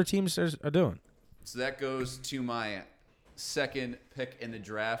what other teams are doing. So that goes to my second pick in the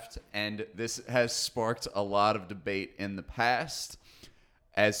draft, and this has sparked a lot of debate in the past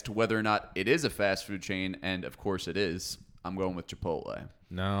as to whether or not it is a fast food chain, and of course it is. I'm going with Chipotle.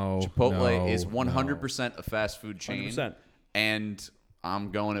 No, Chipotle is no. 100% a fast food chain, 100%. and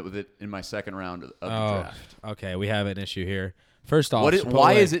I'm going with it in my second round of the Oh, draft. okay. We have an issue here. First off, Why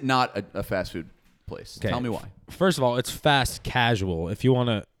Chipotle- is it not a fast food place? Okay. Tell me why. First of all, it's fast casual. If you want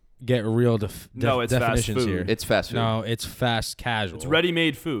to get real No, it's fast definitions food. here, It's fast food. no, it's fast casual. It's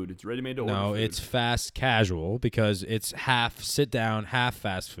ready-made food. It's ready-made to order. No, food. it's fast casual because it's half sit down, half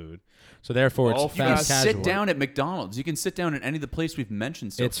fast food. So therefore, All it's You can fast fast casual. sit down at McDonald's. You can sit down at any of the places we've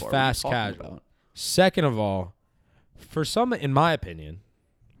mentioned so It's far. What are you fast talking casual. about? Second of all, for some, in my opinion,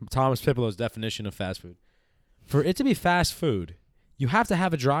 Thomas Pipolo's definition of fast food, for it to be fast food, you have to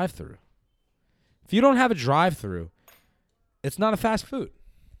have a drive-through. If you don't have a drive-through, it's not a fast food.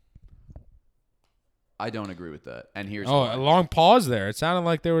 I don't agree with that. And here's Oh, why. a long pause there. It sounded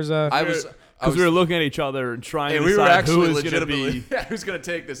like there was a. Because we were looking at each other and trying to we were decide actually who is going to legitimately be who's going to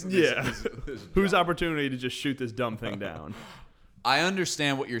take this. Yeah. this whose job. opportunity to just shoot this dumb thing down. I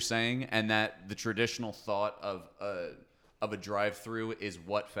understand what you're saying, and that the traditional thought of a drive-through is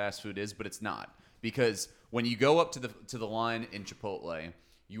what fast food is, but it's not, because when you go up to the line in Chipotle,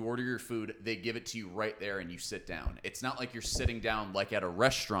 you order your food, they give it to you right there, and you sit down. It's not like you're sitting down like at a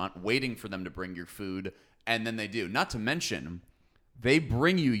restaurant waiting for them to bring your food, and then they do. Not to mention, they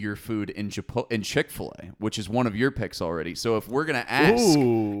bring you your food in Chick-fil-A, which is one of your picks already. So if we're gonna ask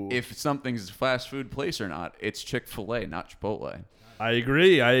Ooh. if something's a fast food place or not, it's Chick-fil-A, not Chipotle. I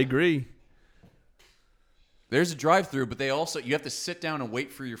agree. There's a drive-through, but you have to sit down and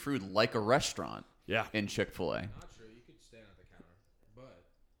wait for your food like a restaurant. Yeah. In Chick-fil-A. Not true. You could stand at the counter, but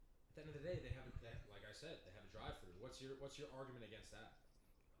at the end of the day, like I said, they have a drive-through. What's your argument against that?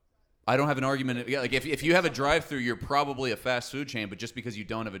 I don't have an argument. Yeah, like if you have a drive-through, you're probably a fast food chain. But just because you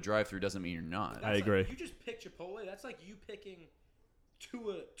don't have a drive-through doesn't mean you're not. I agree. You just pick Chipotle. That's like you picking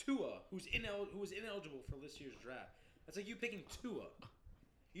Tua, who's ineligible for this year's draft. That's like you picking Tua.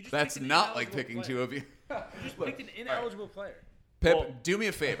 You just That's picked an not like ineligible picking player. two of you. You just picked an ineligible player. Pip, do me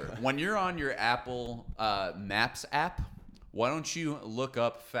a favor. When you're on your Apple Maps app, why don't you look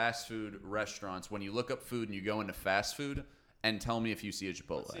up fast food restaurants? When you look up food and you go into fast food, and tell me if you see a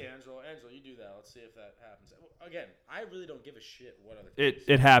Chipotle. Let's see, Angelo, you do that. Let's see if that happens. Again, I really don't give a shit what other.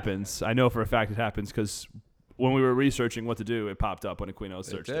 It happens. I know for a fact it happens because when we were researching what to do, it popped up when Aquino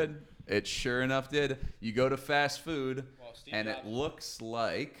searched it. It did. It sure enough did. You go to fast food, and Jobs. it looks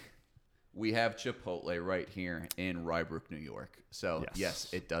like we have Chipotle right here in Rybrook, New York. So, yes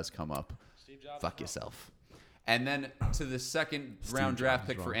it does come up. Steve Jobs Fuck yourself. And then to the second round draft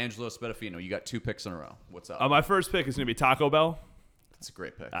pick for Angelo Spadafino. You got 2 picks in a row. What's up? My first pick is going to be Taco Bell. It's a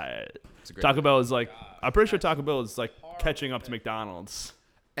great pick. It's a great Taco pick. Bell is like, I'm pretty sure Taco Bell is like catching up to McDonald's.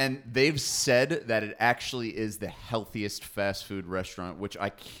 And they've said that it actually is the healthiest fast food restaurant, which I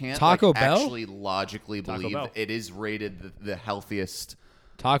can't Taco Bell? actually logically Taco believe. Bell. It is rated the healthiest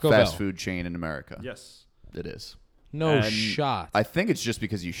Taco fast Bell. food chain in America. Yes. It is. No And shot. I think it's just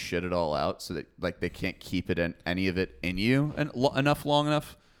because you shit it all out, so that like they can't keep it in any of it in you and long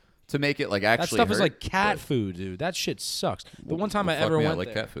enough to make it like that actually. stuff is hurt, like cat but- food, dude. That shit sucks. The one time Well, I fuck ever me, went I like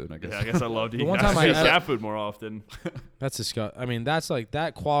there, cat food. I guess. Yeah, I guess I love to eat one time I ever- cat food more often. that's disgusting. I mean, that's like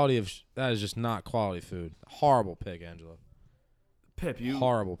that quality of that is just not quality food. Horrible pick, Angelo. Pip,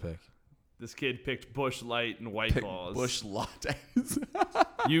 Horrible pick. this kid picked Bush Light and White Pick Claws. Bush lattes.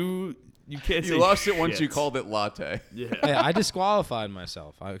 You can't say You lost it once you shit. called it latte. Yeah. Hey, I disqualified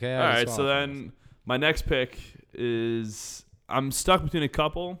myself. Okay. All right, so then my next pick is I'm stuck between a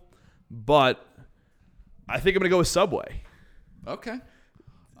couple, but I think I'm gonna go with Subway. Okay.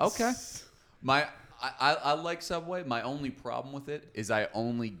 I like Subway. My only problem with it is I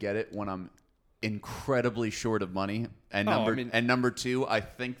only get it when I'm incredibly short of money. And number 2, I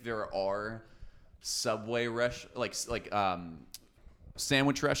think there are Subway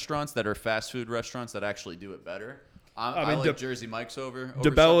sandwich restaurants that are fast food restaurants that actually do it better. I like Jersey Mike's over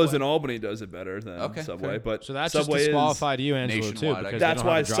DeBella's Subway. in Albany does it better than Subway, fair. but So that Subway just disqualified you, Angelo, too. nationwide, I Because guess. they That's don't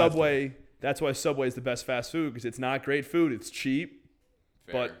why have a drive-thru. Subway. That's why Subway is the best fast food because it's not great food. It's cheap,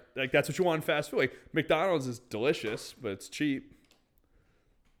 Fair. but like that's what you want in fast food. Like McDonald's is delicious, but it's cheap.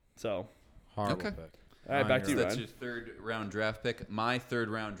 So, Horrible Okay. pick. all right, back to you, That's Ryan. your third round draft pick. My third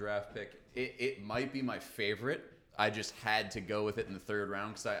round draft pick, it might be my favorite. I just had to go with it in the third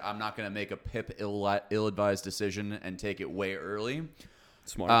round because I'm not going to make a Pip ill-advised decision and take it way early.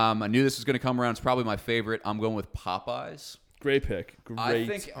 Smart. I knew this was going to come around. It's probably my favorite. I'm going with Popeyes. Great pick. Great. I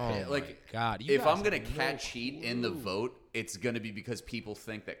think, Oh my like, God, you if guys I'm going to have no catch heat in the vote, it's going to be because people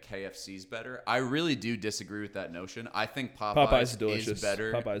think that KFC's better. I really do disagree with that notion. I think Popeyes is Popeyes delicious. is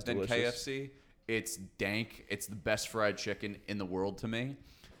better Popeyes than delicious. KFC. It's dank. It's the best fried chicken in the world to me.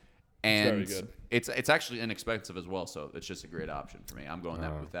 very And good. it's actually inexpensive as well, so it's just a great option for me. I'm going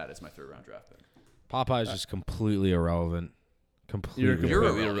with that as my third round draft pick. Popeye's just completely irrelevant. Completely. You're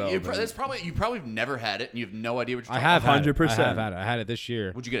You're irrelevant. That's probably you probably never had it and you have no idea what you're I talking have about. had it. 100%. I have had it. I had it this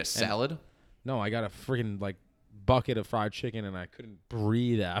year. Would you get a salad? No, I got a freaking like bucket of fried chicken and I couldn't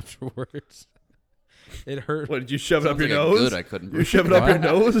breathe afterwards. It hurt. What did you shove it up Sounds your like a nose? good I couldn't You breathe. shove it up your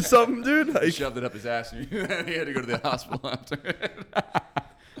nose or something, dude? He Like, shoved it up his ass and he had to go to the hospital after.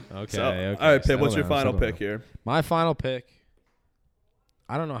 Okay. so, Okay. all right, Pip. settle What's your down, final settle pick down. here? My final pick.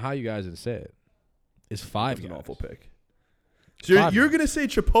 I don't know how you guys would say it. Is Five That's an Guys. awful pick. So Five you're Guys. gonna say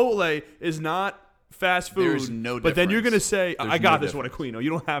Chipotle is not fast food, There's no but then you're gonna difference. say, There's "I got no this one, Aquino.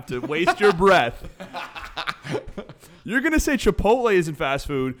 You don't have to waste your breath." You're gonna say Chipotle isn't fast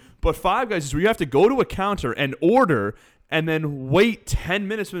food, but Five Guys is where you have to go to a counter and order, and then wait 10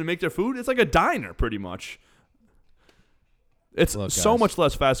 minutes for them to make their food. It's like a diner, pretty much. It's Look, so guys. much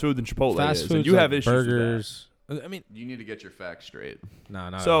less fast food than Chipotle Fast is, food. and you have issues burgers. I mean, You need to get your facts straight.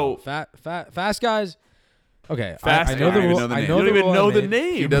 no. So- Fast Guys. Okay, Fast I know Guys. the I don't even rule. know the I name. know with that. You don't the even rule know I the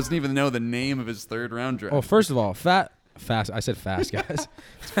made. He name. doesn't even know the name of his third round draft. Well, first of all, fast. I said Fast Guys.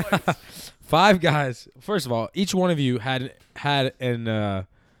 Five Guys. First of all, each one of you had an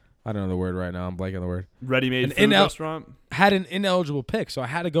I don't know the word right now. I'm blanking on the word. Ready-made An food restaurant. Had an ineligible pick, so I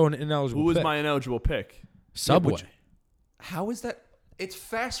had to go an ineligible. Who was pick. my ineligible pick? Subway? How is that? It's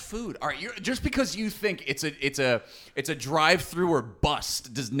fast food. All right, just because you think it's a drive-through or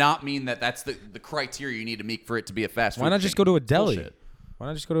bust does not mean that that's the criteria you need to meet for it to be a fast food. Why not just chain. go to a deli? Bullshit. Why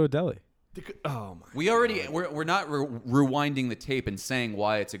not just go to a deli? Oh my! We're not rewinding the tape and saying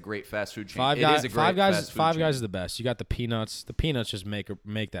why it's a great fast food chain. Five It Guys. is a great Five Guys. fast food Five chain. Guys is the best. You got the peanuts. The peanuts just make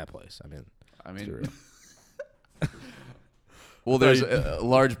that place. I mean, well, there's a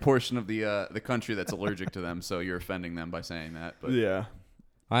large portion of the country that's allergic to them, so you're offending them by saying that. But Yeah.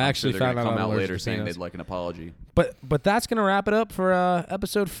 I actually they're found gonna out come I'm out allergic later to saying peanuts. they'd like an apology. But that's gonna wrap it up for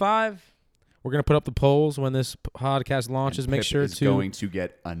episode 5. We're gonna put up the polls when this podcast launches. And Make Pip sure is to going to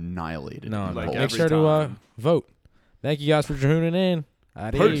get annihilated. no, in the no. Like polls. Make every sure to time. vote. Thank you guys for tuning in.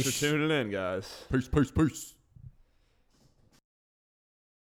 Thanks Adios. for tuning in, guys. Peace.